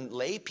important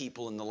lay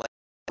people in the land.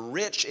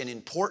 Rich and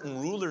important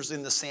rulers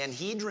in the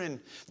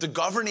Sanhedrin, the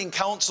governing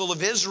council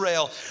of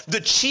Israel, the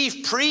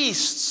chief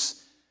priests,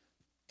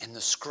 and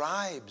the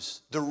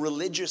scribes, the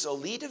religious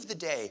elite of the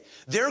day.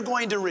 They're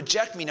going to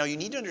reject me. Now, you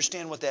need to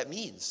understand what that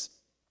means.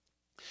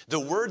 The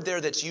word there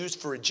that's used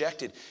for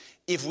rejected,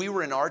 if we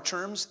were in our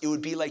terms, it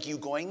would be like you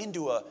going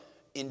into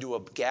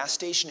a gas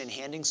station and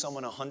handing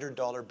someone a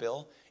 $100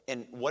 bill.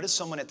 And what does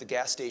someone at the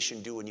gas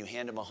station do when you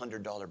hand them a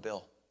 $100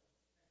 bill?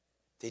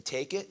 They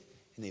take it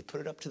and they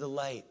put it up to the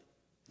light.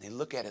 And they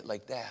look at it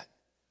like that.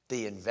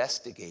 They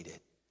investigate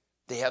it.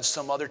 They have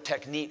some other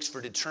techniques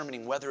for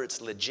determining whether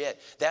it's legit.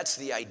 That's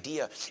the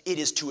idea. It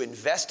is to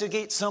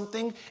investigate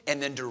something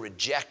and then to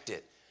reject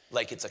it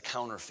like it's a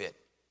counterfeit.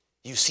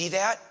 You see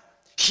that?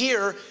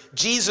 Here,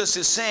 Jesus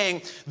is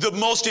saying the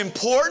most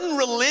important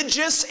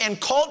religious and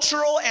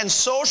cultural and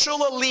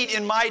social elite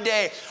in my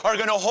day are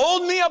going to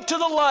hold me up to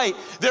the light.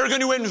 They're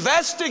going to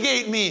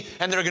investigate me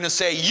and they're going to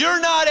say,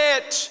 you're not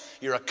it.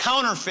 You're a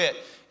counterfeit.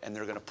 And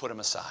they're going to put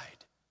him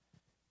aside.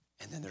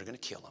 And then they're going to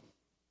kill him.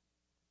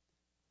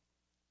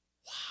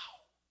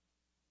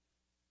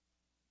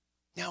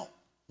 Now,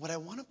 what I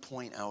want to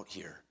point out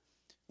here,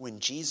 when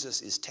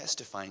Jesus is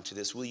testifying to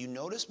this, will you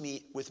notice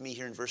with me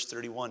here in verse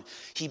 31,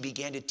 he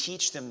began to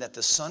teach them that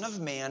the Son of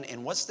Man,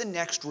 and what's the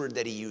next word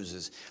that he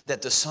uses?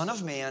 That the Son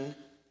of Man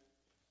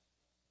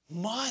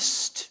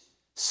must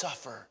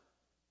suffer.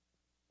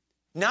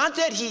 Not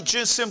that he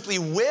just simply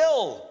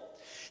will.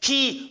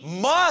 He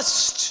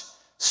must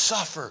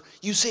suffer.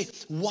 You say,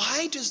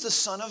 why does the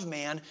Son of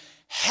Man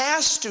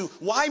has to.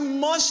 Why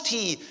must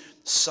he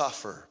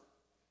suffer?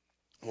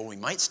 Well, we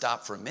might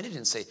stop for a minute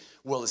and say,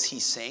 well, is he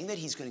saying that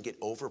he's going to get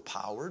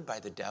overpowered by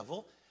the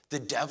devil? The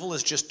devil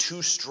is just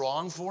too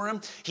strong for him.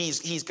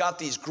 He's got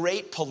these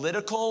great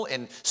political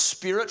and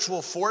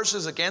spiritual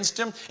forces against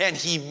him, and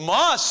he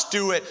must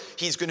do it.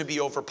 He's going to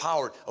be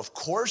overpowered. Of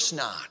course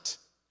not.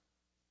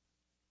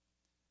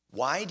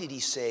 Why did he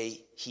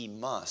say he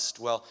must?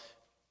 Well,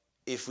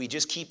 if we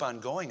just keep on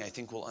going, I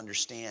think we'll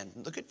understand.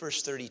 Look at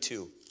verse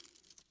 32.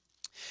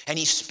 And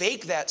he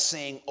spake that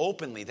saying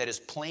openly, that is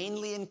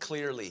plainly and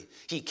clearly.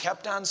 He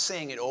kept on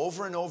saying it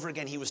over and over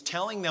again. He was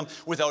telling them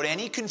without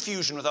any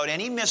confusion, without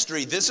any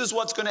mystery, this is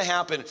what's going to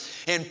happen.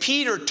 And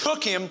Peter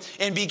took him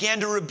and began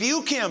to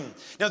rebuke him.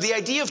 Now the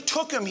idea of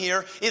took him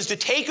here is to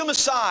take him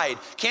aside.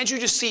 Can't you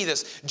just see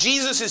this?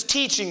 Jesus is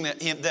teaching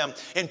them,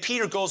 and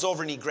Peter goes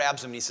over and he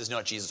grabs him and he says,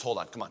 no, Jesus, hold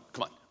on, come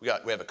on. We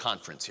have a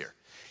conference here.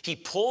 He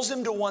pulls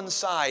him to one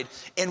side,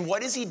 and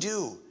what does he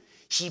do?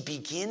 He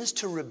begins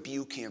to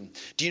rebuke him.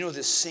 Do you know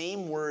the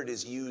same word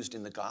is used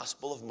in the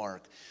Gospel of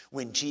Mark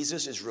when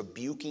Jesus is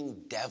rebuking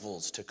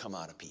devils to come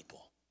out of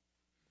people?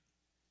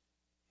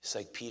 It's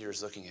like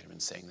Peter's looking at him and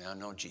saying,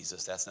 no,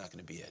 Jesus, that's not going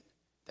to be it.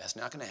 That's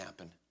not going to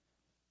happen.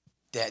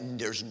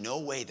 There's no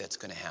way that's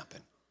going to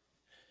happen.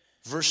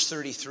 Verse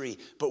 33,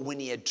 but when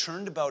he had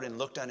turned about and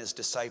looked on his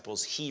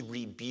disciples, he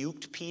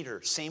rebuked Peter.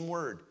 Same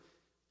word.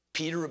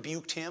 Peter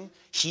rebuked him.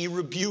 He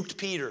rebuked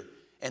Peter.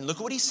 And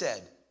look what he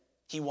said.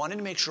 He wanted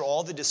to make sure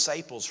all the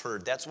disciples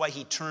heard. That's why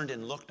he turned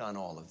and looked on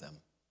all of them.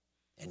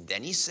 And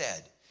then he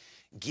said,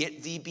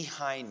 get thee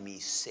behind me,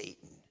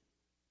 Satan.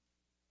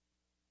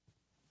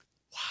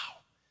 Wow.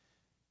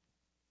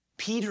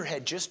 Peter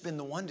had just been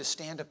the one to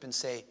stand up and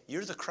say,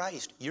 you're the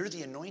Christ. You're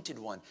the anointed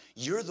one.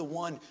 You're the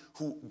one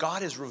who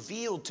God has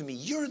revealed to me.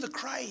 You're the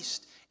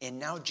Christ. And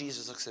now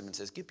Jesus looks at him and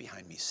says, get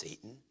behind me,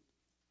 Satan.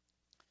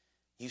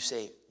 You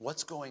say,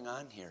 what's going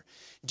on here?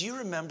 Do you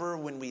remember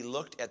when we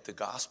looked at the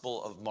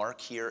Gospel of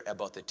Mark here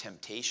about the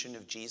temptation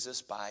of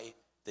Jesus by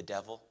the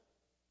devil?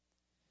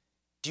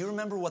 Do you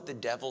remember what the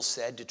devil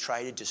said to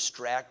try to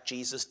distract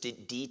Jesus, to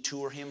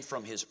detour him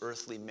from his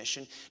earthly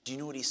mission? Do you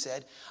know what he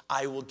said?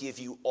 I will give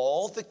you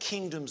all the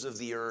kingdoms of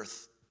the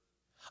earth.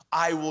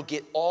 I will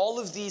get all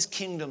of these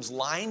kingdoms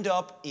lined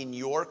up in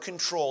your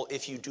control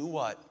if you do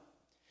what?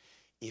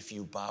 If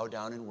you bow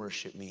down and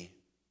worship me.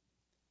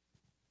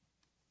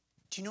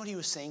 Do you know what he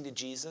was saying to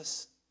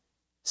Jesus?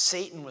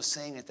 Satan was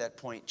saying at that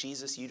point,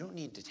 Jesus, you don't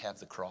need to have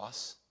the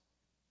cross.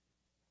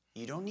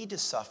 You don't need to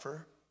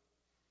suffer.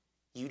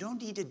 You don't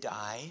need to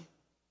die.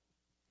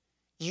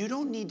 You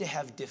don't need to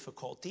have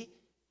difficulty.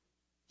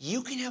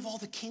 You can have all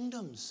the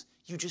kingdoms.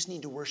 You just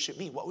need to worship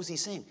me. What was he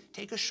saying?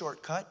 Take a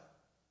shortcut.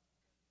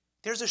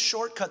 There's a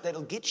shortcut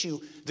that'll get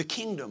you the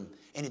kingdom,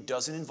 and it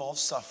doesn't involve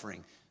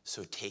suffering.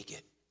 So take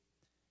it.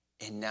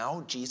 And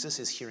now Jesus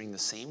is hearing the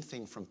same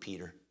thing from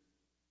Peter.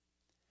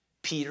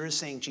 Peter is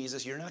saying,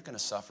 Jesus, you're not going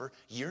to suffer.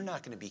 You're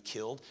not going to be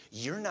killed.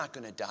 You're not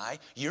going to die.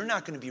 You're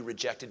not going to be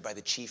rejected by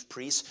the chief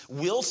priests.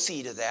 We'll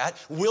see to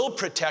that. We'll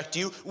protect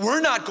you.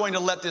 We're not going to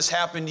let this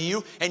happen to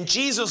you. And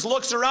Jesus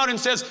looks around and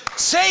says,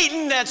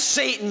 Satan, that's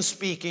Satan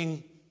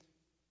speaking.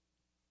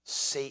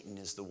 Satan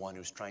is the one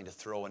who's trying to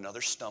throw another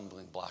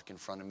stumbling block in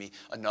front of me,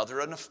 another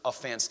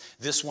offense,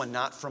 this one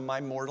not from my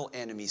mortal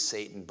enemy,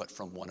 Satan, but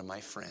from one of my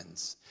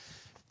friends.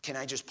 Can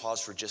I just pause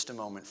for just a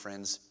moment,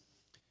 friends?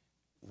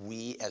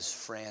 We as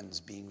friends,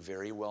 being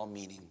very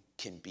well-meaning,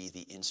 can be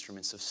the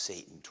instruments of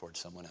Satan toward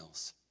someone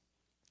else.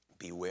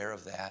 Beware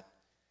of that.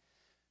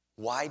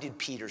 Why did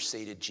Peter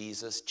say to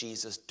Jesus,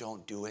 Jesus,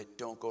 don't do it.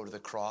 Don't go to the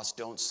cross.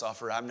 Don't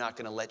suffer. I'm not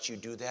going to let you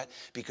do that.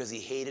 Because he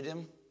hated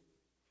him?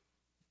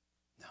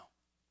 No.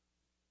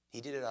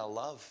 He did it out of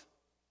love.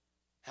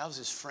 That was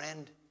his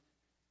friend.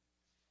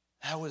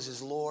 That was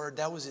his Lord.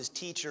 That was his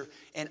teacher.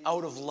 And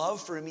out of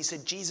love for him, he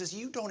said, Jesus,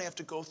 you don't have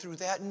to go through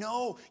that.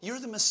 No, you're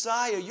the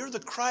Messiah. You're the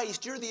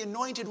Christ. You're the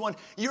anointed one.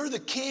 You're the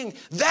King.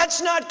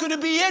 That's not going to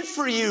be it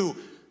for you.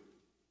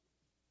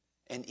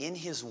 And in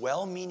his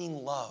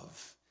well-meaning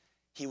love,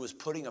 he was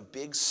putting a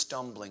big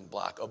stumbling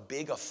block, a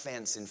big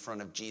offense in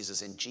front of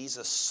Jesus. And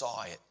Jesus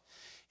saw it.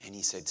 And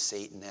he said,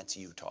 Satan, that's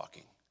you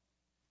talking.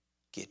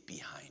 Get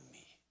behind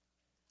me.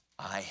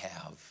 I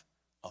have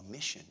a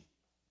mission.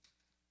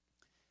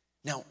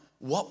 Now,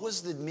 what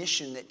was the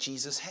mission that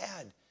Jesus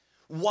had?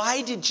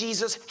 Why did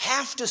Jesus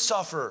have to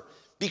suffer?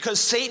 Because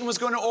Satan was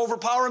going to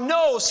overpower him?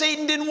 No,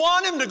 Satan didn't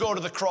want him to go to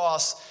the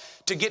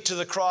cross. To get to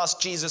the cross,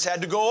 Jesus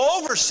had to go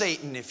over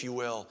Satan, if you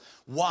will.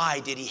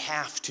 Why did he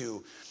have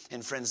to?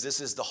 And friends,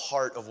 this is the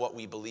heart of what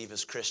we believe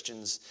as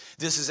Christians.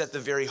 This is at the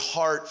very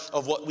heart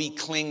of what we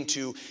cling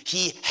to.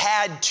 He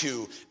had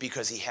to,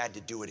 because he had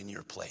to do it in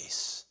your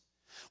place.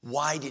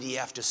 Why did he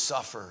have to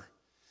suffer?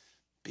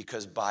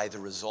 Because by the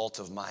result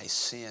of my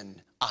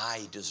sin,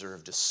 I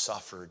deserve to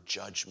suffer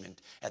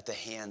judgment at the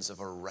hands of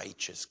a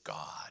righteous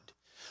God.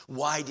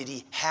 Why did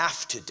he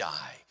have to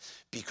die?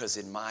 Because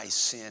in my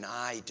sin,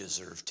 I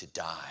deserve to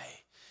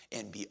die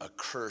and be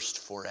accursed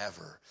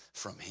forever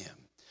from him.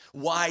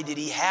 Why did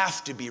he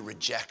have to be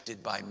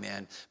rejected by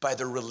men, by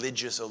the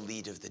religious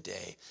elite of the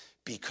day?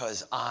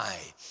 because I,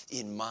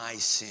 in my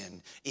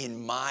sin,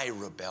 in my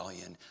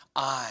rebellion,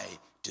 I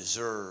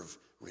deserve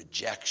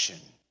rejection,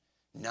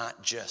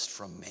 not just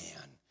from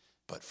man,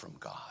 but from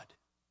God.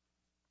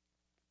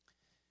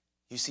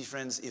 You see,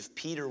 friends, if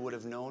Peter would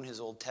have known his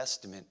Old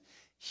Testament,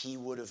 he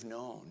would have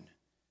known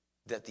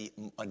that the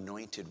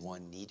anointed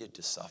one needed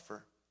to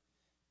suffer.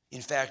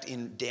 In fact,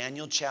 in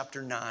Daniel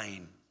chapter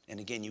 9, and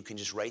again, you can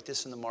just write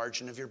this in the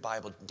margin of your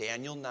Bible,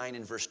 Daniel 9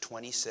 and verse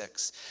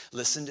 26,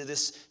 listen to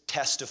this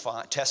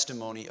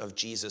testimony of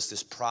Jesus,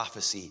 this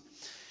prophecy.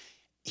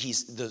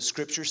 The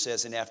scripture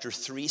says, and after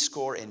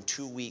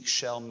 62 weeks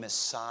shall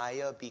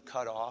Messiah be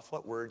cut off.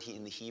 What word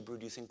in the Hebrew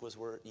do you think was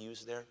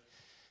used there?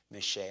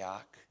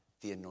 Mashiach,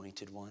 the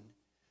anointed one.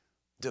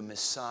 The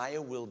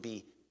Messiah will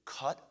be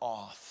cut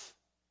off.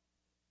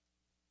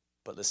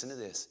 But listen to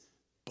this,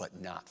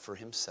 but not for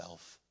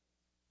himself.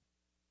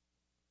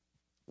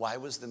 Why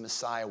was the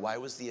Messiah, why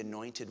was the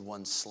anointed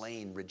one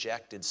slain,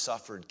 rejected,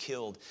 suffered,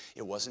 killed?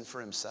 It wasn't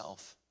for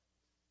himself.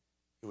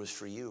 It was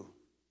for you.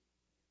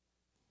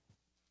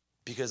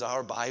 Because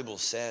our Bible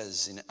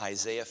says in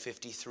Isaiah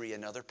 53,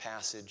 another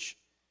passage,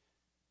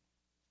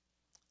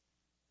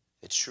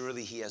 that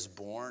surely he has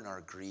borne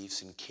our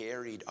griefs and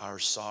carried our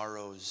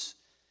sorrows.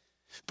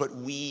 But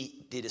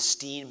we did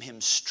esteem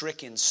him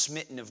stricken,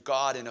 smitten of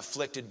God, and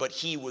afflicted. But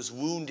he was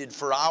wounded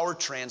for our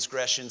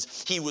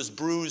transgressions. He was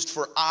bruised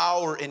for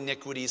our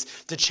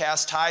iniquities. The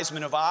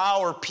chastisement of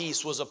our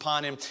peace was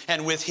upon him.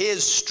 And with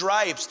his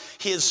stripes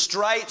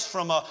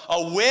from a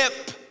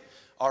whip,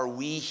 are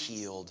we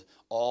healed.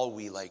 All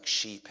we like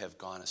sheep have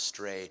gone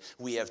astray.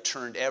 We have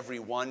turned every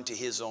one to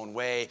his own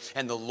way.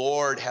 And the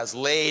Lord has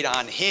laid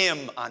on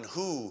him, on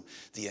who?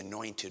 The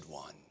anointed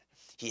one.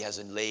 He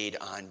has laid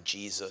on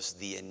Jesus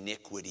the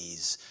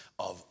iniquities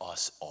of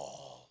us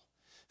all.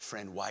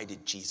 Friend, why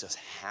did Jesus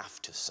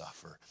have to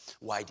suffer?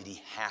 Why did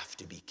he have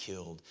to be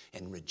killed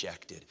and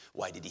rejected?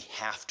 Why did he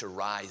have to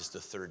rise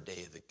the third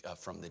day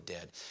from the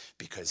dead?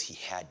 Because he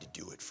had to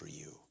do it for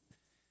you.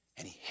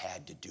 And he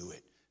had to do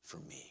it for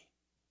me.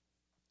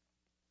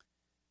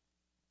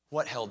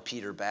 What held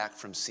Peter back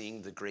from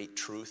seeing the great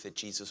truth that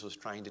Jesus was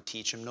trying to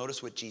teach him?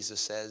 Notice what Jesus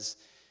says.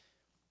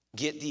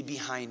 Get thee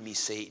behind me,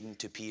 Satan,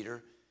 to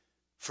Peter.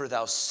 For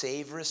thou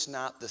savorest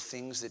not the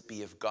things that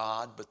be of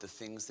God, but the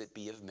things that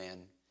be of men.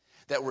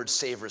 That word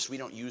savorest, we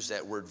don't use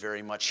that word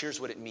very much.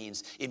 Here's what it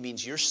means. It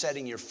means you're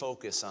setting your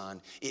focus on.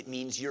 It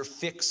means you're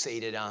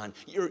fixated on.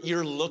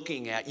 You're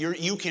looking at.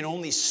 You can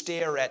only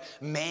stare at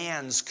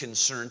man's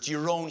concerns,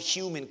 your own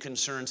human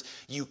concerns.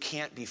 You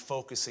can't be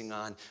focusing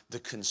on the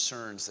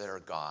concerns that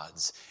are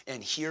God's.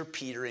 And here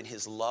Peter, in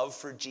his love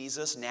for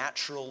Jesus,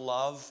 natural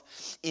love,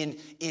 in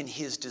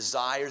his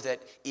desire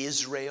that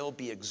Israel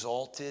be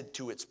exalted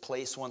to its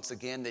place once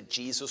again, that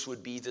Jesus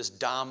would be this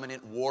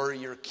dominant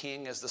warrior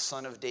king as the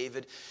son of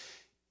David,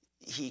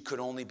 he could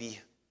only be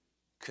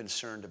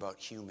concerned about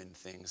human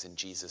things. And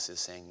Jesus is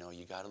saying, no,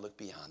 you got to look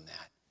beyond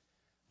that.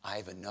 I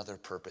have another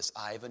purpose.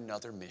 I have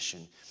another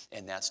mission,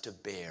 and that's to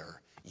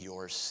bear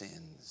your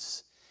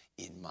sins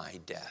in my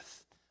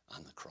death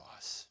on the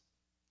cross.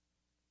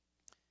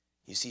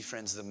 You see,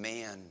 friends, the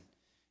man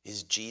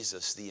is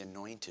Jesus, the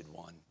anointed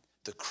one,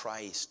 the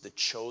Christ, the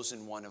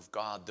chosen one of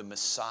God, the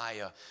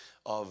Messiah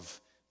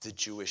of the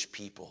Jewish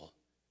people.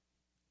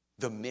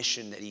 The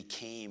mission that he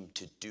came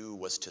to do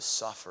was to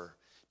suffer,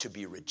 to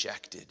be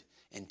rejected,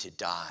 and to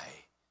die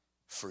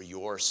for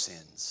your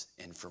sins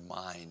and for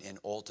mine, and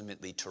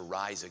ultimately to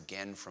rise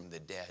again from the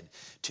dead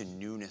to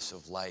newness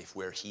of life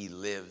where he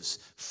lives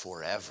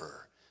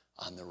forever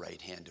on the right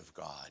hand of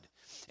God.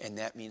 And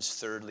that means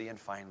thirdly and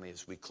finally,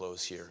 as we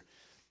close here,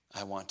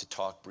 I want to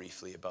talk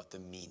briefly about the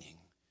meaning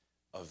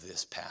of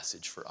this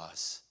passage for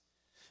us.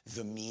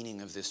 The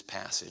meaning of this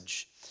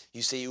passage.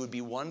 You say it would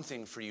be one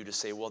thing for you to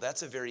say, well,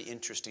 that's a very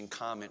interesting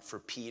comment for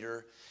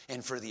Peter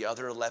and for the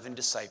other 11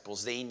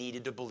 disciples. They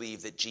needed to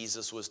believe that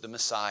Jesus was the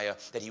Messiah,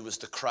 that he was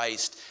the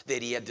Christ,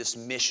 that he had this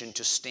mission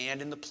to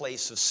stand in the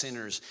place of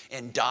sinners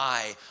and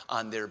die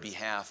on their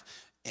behalf.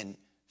 And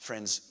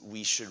friends,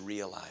 we should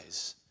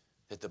realize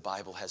that the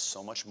Bible has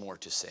so much more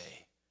to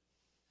say.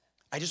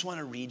 I just want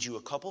to read you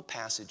a couple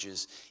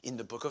passages in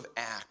the book of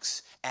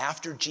Acts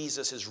after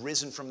Jesus has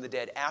risen from the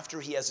dead,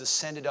 after he has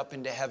ascended up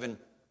into heaven,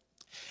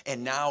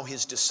 and now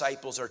his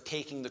disciples are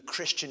taking the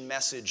Christian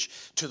message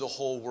to the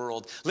whole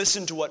world.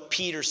 Listen to what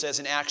Peter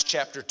says in Acts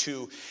chapter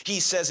 2. He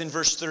says in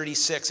verse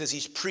 36, as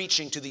he's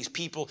preaching to these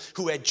people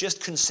who had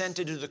just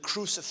consented to the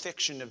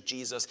crucifixion of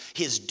Jesus,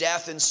 his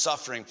death and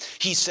suffering,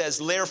 he says,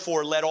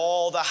 therefore let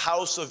all the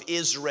house of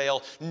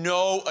Israel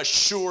know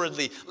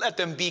assuredly, let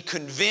them be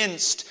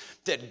convinced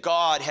that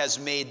God has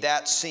made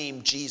that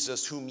same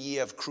Jesus whom ye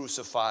have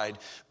crucified,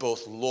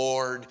 both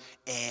Lord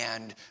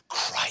and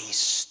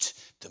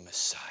Christ, the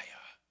Messiah.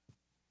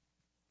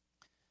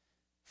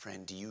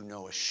 Friend, do you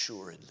know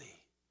assuredly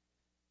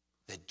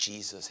that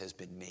Jesus has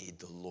been made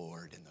the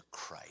Lord and the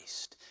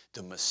Christ,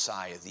 the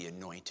Messiah, the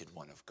anointed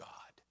one of God?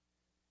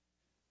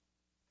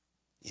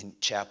 In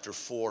chapter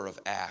 4 of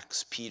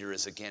Acts, Peter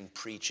is again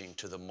preaching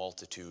to the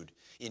multitude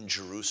in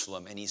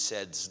Jerusalem, and he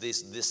says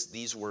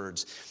these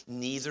words,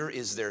 "Neither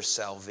is there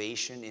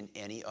salvation in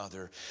any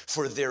other,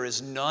 for there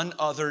is none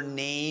other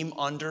name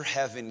under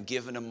heaven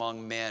given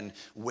among men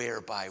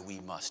whereby we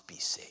must be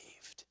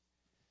saved."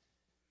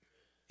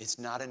 It's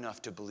not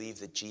enough to believe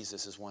that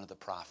Jesus is one of the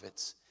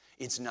prophets.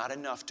 It's not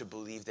enough to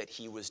believe that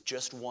he was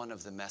just one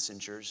of the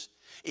messengers.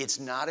 It's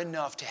not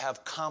enough to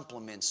have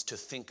compliments to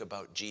think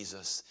about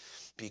Jesus.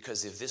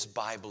 Because if this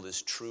Bible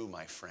is true,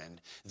 my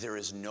friend, there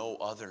is no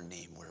other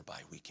name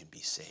whereby we can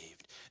be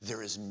saved.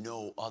 There is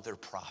no other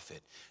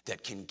prophet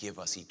that can give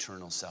us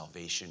eternal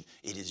salvation.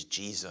 It is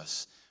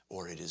Jesus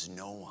or it is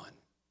no one.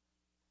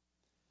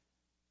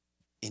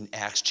 In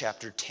Acts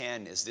chapter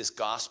 10, as this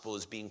gospel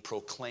is being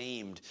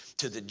proclaimed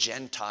to the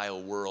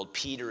Gentile world,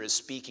 Peter is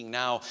speaking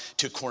now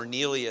to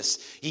Cornelius.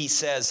 He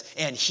says,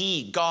 "And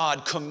he,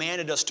 God,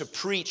 commanded us to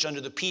preach unto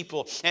the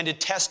people and to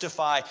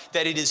testify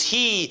that it is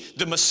he,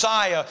 the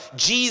Messiah,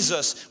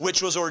 Jesus,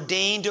 which was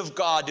ordained of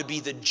God to be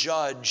the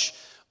judge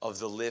of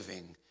the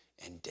living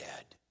and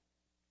dead."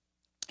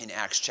 In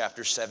Acts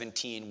chapter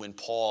 17, when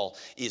Paul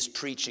is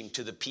preaching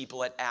to the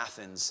people at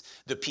Athens,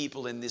 the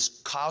people in this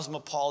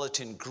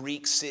cosmopolitan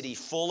Greek city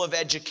full of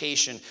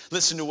education,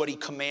 listen to what he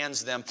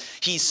commands them.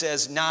 He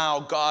says, "Now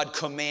God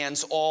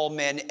commands all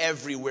men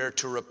everywhere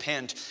to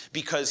repent,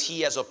 because he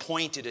has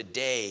appointed a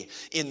day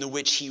in the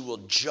which he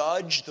will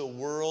judge the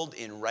world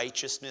in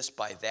righteousness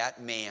by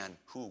that man."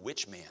 Who?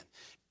 Which man?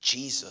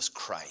 Jesus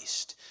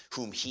Christ,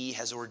 whom he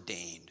has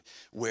ordained,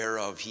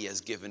 whereof he has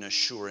given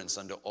assurance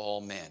unto all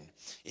men,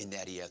 in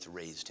that he hath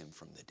raised him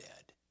from the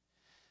dead.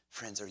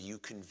 Friends, are you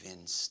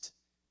convinced?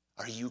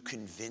 Are you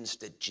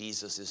convinced that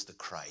Jesus is the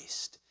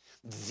Christ,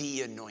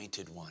 the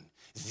anointed one,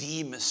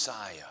 the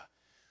Messiah,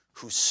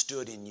 who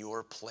stood in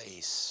your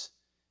place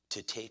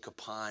to take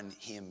upon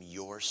him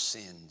your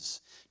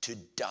sins, to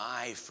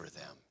die for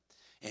them,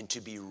 and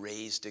to be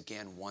raised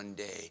again one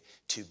day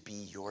to be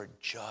your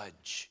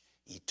judge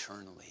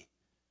eternally?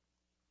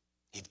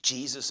 If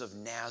Jesus of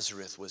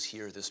Nazareth was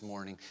here this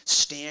morning,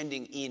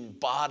 standing in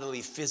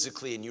bodily,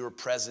 physically in your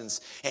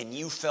presence, and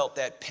you felt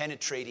that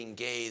penetrating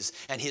gaze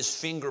and his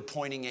finger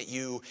pointing at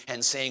you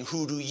and saying,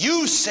 "Who do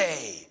you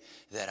say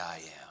that I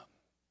am?"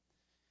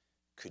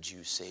 could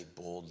you say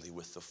boldly,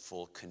 with the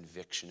full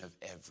conviction of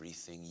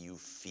everything you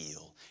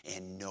feel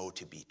and know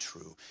to be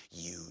true,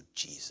 "You,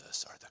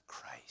 Jesus, are the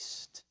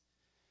Christ.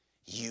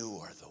 You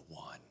are the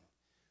one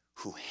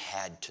who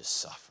had to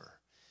suffer,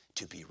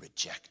 to be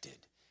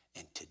rejected,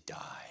 and to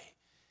die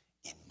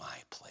in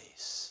my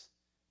place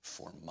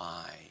for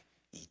my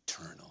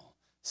eternal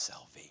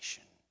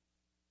salvation."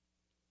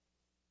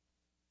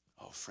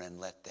 Oh, friend,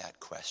 let that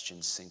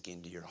question sink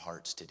into your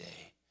hearts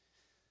today.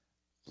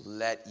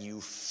 Let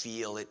you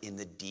feel it in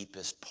the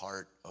deepest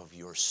part of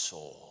your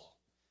soul.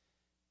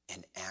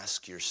 And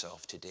ask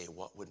yourself today,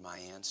 what would my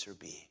answer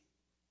be?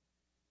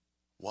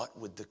 What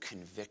would the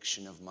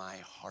conviction of my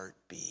heart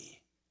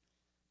be?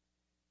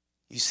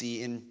 You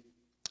see, in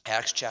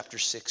Acts chapter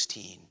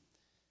 16,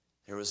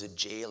 there was a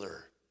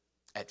jailer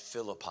at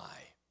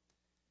Philippi.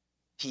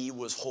 He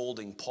was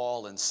holding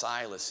Paul and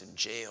Silas in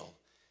jail,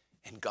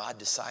 and God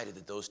decided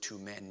that those two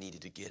men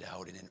needed to get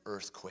out, and an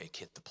earthquake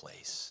hit the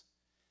place.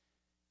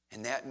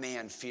 And that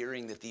man,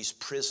 fearing that these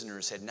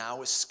prisoners had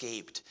now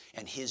escaped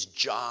and his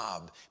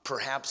job,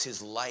 perhaps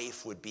his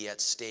life would be at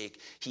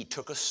stake, he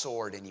took a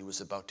sword and he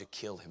was about to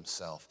kill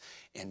himself.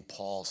 And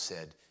Paul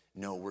said,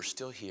 "No, we're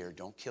still here.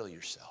 Don't kill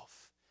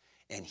yourself."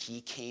 And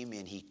he came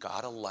in, he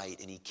got a light,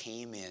 and he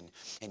came in,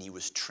 and he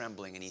was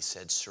trembling, and he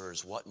said,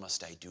 "Sirs, what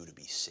must I do to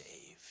be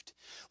saved?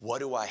 What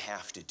do I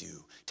have to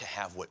do to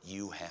have what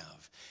you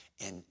have?"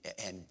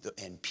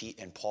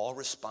 And Paul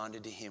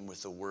responded to him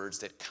with the words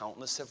that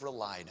countless have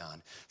relied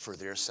on for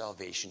their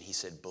salvation. He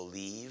said,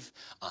 "Believe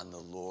on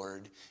the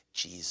Lord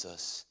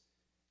Jesus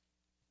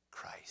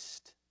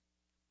Christ,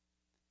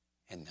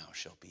 and thou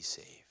shalt be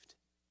saved."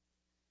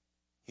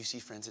 You see,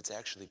 friends, it's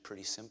actually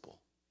pretty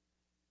simple.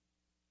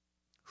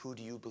 Who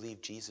do you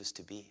believe Jesus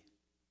to be?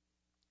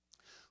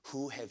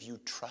 Who have you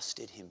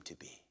trusted him to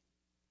be?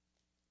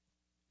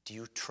 Do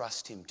you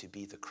trust him to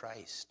be the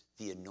Christ,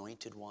 the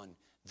anointed one,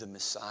 the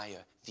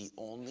Messiah, the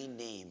only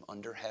name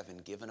under heaven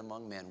given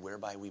among men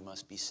whereby we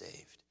must be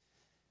saved?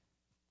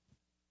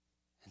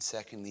 And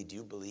secondly, do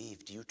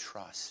you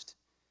trust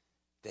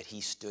that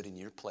he stood in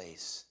your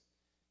place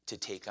to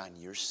take on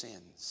your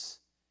sins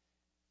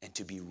and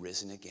to be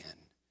risen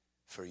again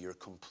for your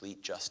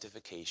complete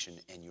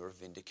justification and your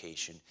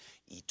vindication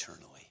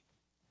eternally?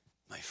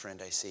 My friend,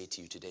 I say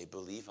to you today,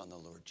 believe on the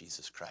Lord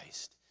Jesus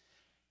Christ,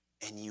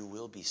 and you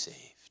will be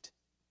saved.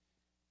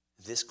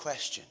 This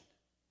question,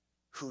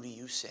 "Who do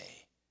you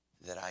say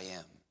that I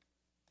am?"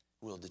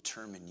 will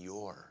determine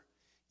your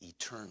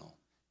eternal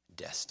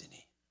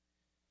destiny.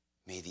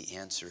 May the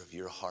answer of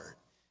your heart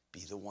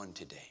be the one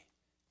today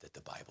that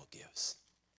the Bible gives.